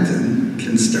 prolactin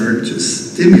can start to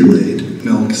stimulate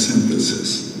milk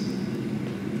synthesis.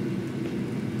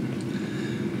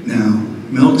 Now,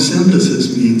 milk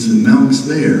synthesis means the milk's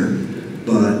there,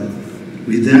 but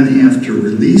we then have to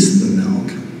release the milk,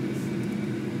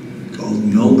 called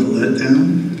milk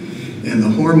letdown, and the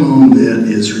hormone that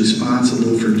is is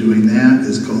responsible for doing that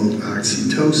is called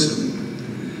oxytocin,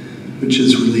 which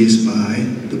is released by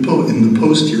in the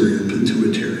posterior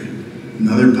pituitary,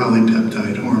 another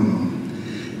polypeptide hormone.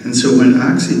 And so when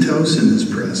oxytocin is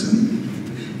present,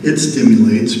 it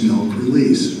stimulates milk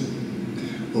release.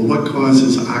 Well, what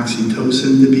causes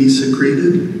oxytocin to be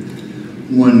secreted?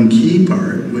 One key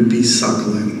part would be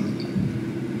suckling.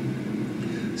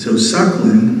 So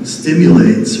suckling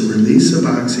stimulates the release of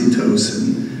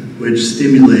oxytocin, which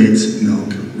stimulates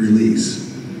milk release.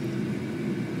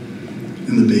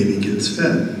 And the baby gets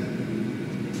fed.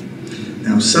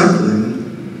 Now suckling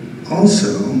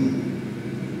also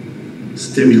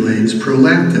stimulates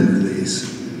prolactin release.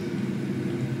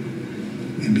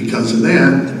 And because of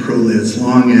that, as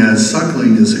long as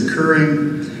suckling is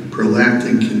occurring,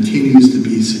 prolactin continues to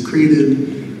be secreted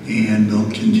and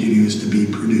milk continues to be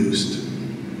produced.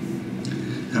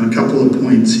 Now a couple of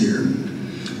points here.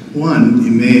 One,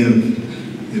 you may have,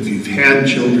 if you've had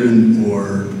children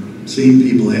or seen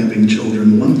people having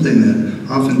children, one thing that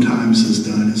oftentimes is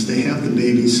done is they have the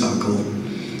baby suckle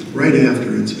right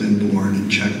after it's been born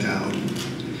and checked out.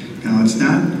 Now it's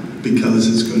not because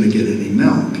it's going to get any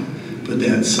milk, but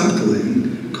that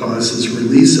suckling causes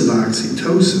release of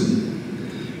oxytocin,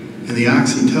 and the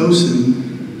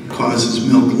oxytocin causes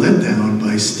milk letdown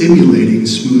by stimulating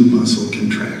smooth muscle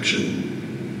contraction.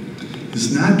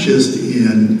 It's not just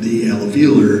in the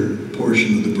alveolar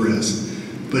portion of the breast,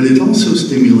 but it also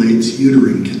stimulates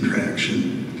uterine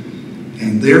contraction,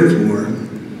 and therefore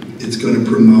it's going to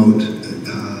promote,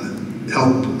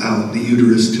 help out the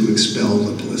uterus to expel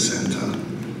the placenta.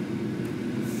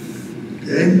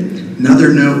 Okay?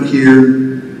 Another note here,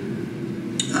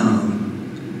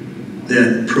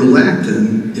 that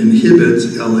prolactin inhibits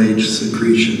LH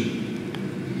secretion,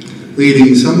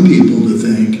 leading some people to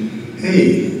think,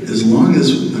 hey, as long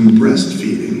as I'm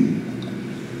breastfeeding,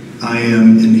 I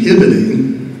am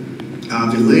inhibiting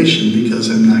ovulation because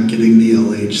I'm not getting the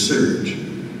LH surge.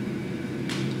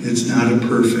 It's not a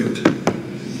perfect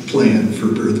plan for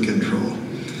birth control.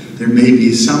 There may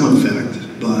be some effect,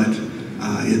 but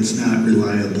it's not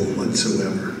reliable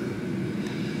whatsoever.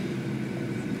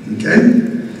 Okay?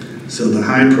 So the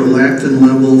high prolactin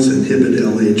levels inhibit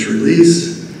LH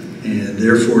release and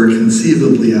therefore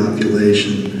conceivably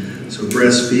ovulation. So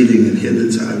breastfeeding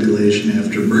inhibits ovulation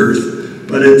after birth,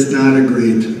 but it's not a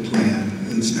great plan.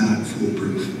 It's not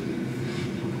foolproof.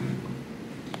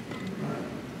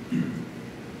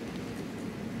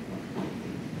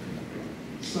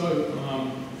 So,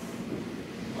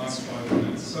 last 5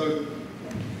 minutes. So,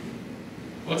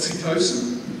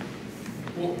 oxytocin,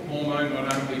 hormone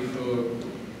not only for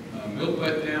milk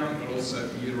letdown, but also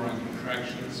for uterine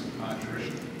contractions and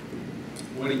parturition.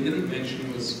 What he didn't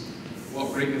mention was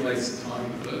what regulates the time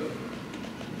of birth.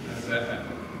 How does that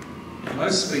happen? In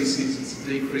most species, it's a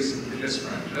decrease in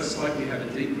progesterone. Just like you have a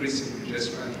decrease in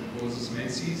progesterone that causes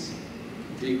menses,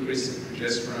 a decrease in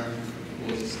progesterone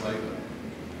causes labour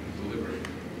and delivery.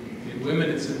 In women,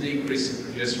 it's a decrease in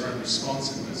progesterone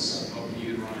responsiveness of the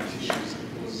uterine tissues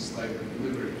that causes labour and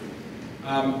delivery.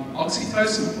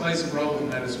 Oxytocin plays a role in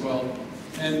that as well.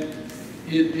 And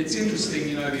it's interesting,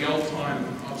 you know, the old-time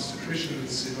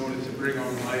obstetricians, in order to bring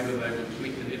on labour, they would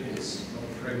tweak the nipples of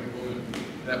a pregnant woman.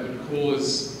 That would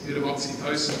cause a bit of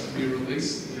oxytocin to be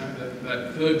released, you know,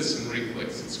 that Ferguson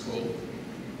reflex, it's called.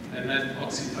 And that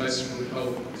oxytocin would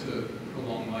help to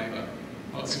prolong labour.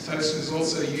 Oxytocin is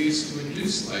also used to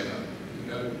induce labour.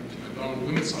 You go to McDonald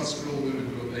Women's Hospital, women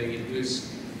who are being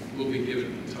induced will be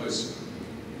given Pitocin,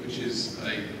 which is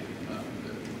a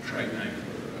trade name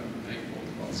for a form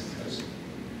of oxytocin.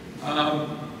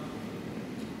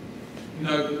 You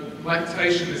know,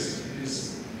 lactation is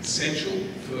essential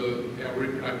for our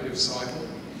reproductive cycle,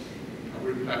 our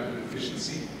reproductive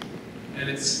efficiency, and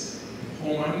it's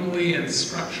hormonally and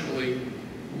structurally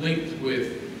linked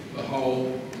with the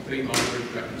whole female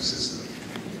reproductive system.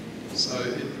 So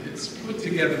it's put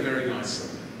together very nicely.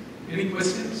 Any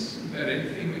questions about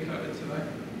anything we covered today?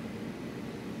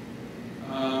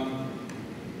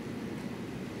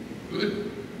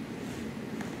 Good.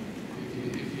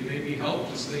 If you need any help,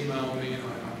 just email me and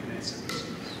I can answer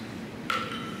questions.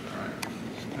 All right.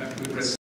 Have a good rest.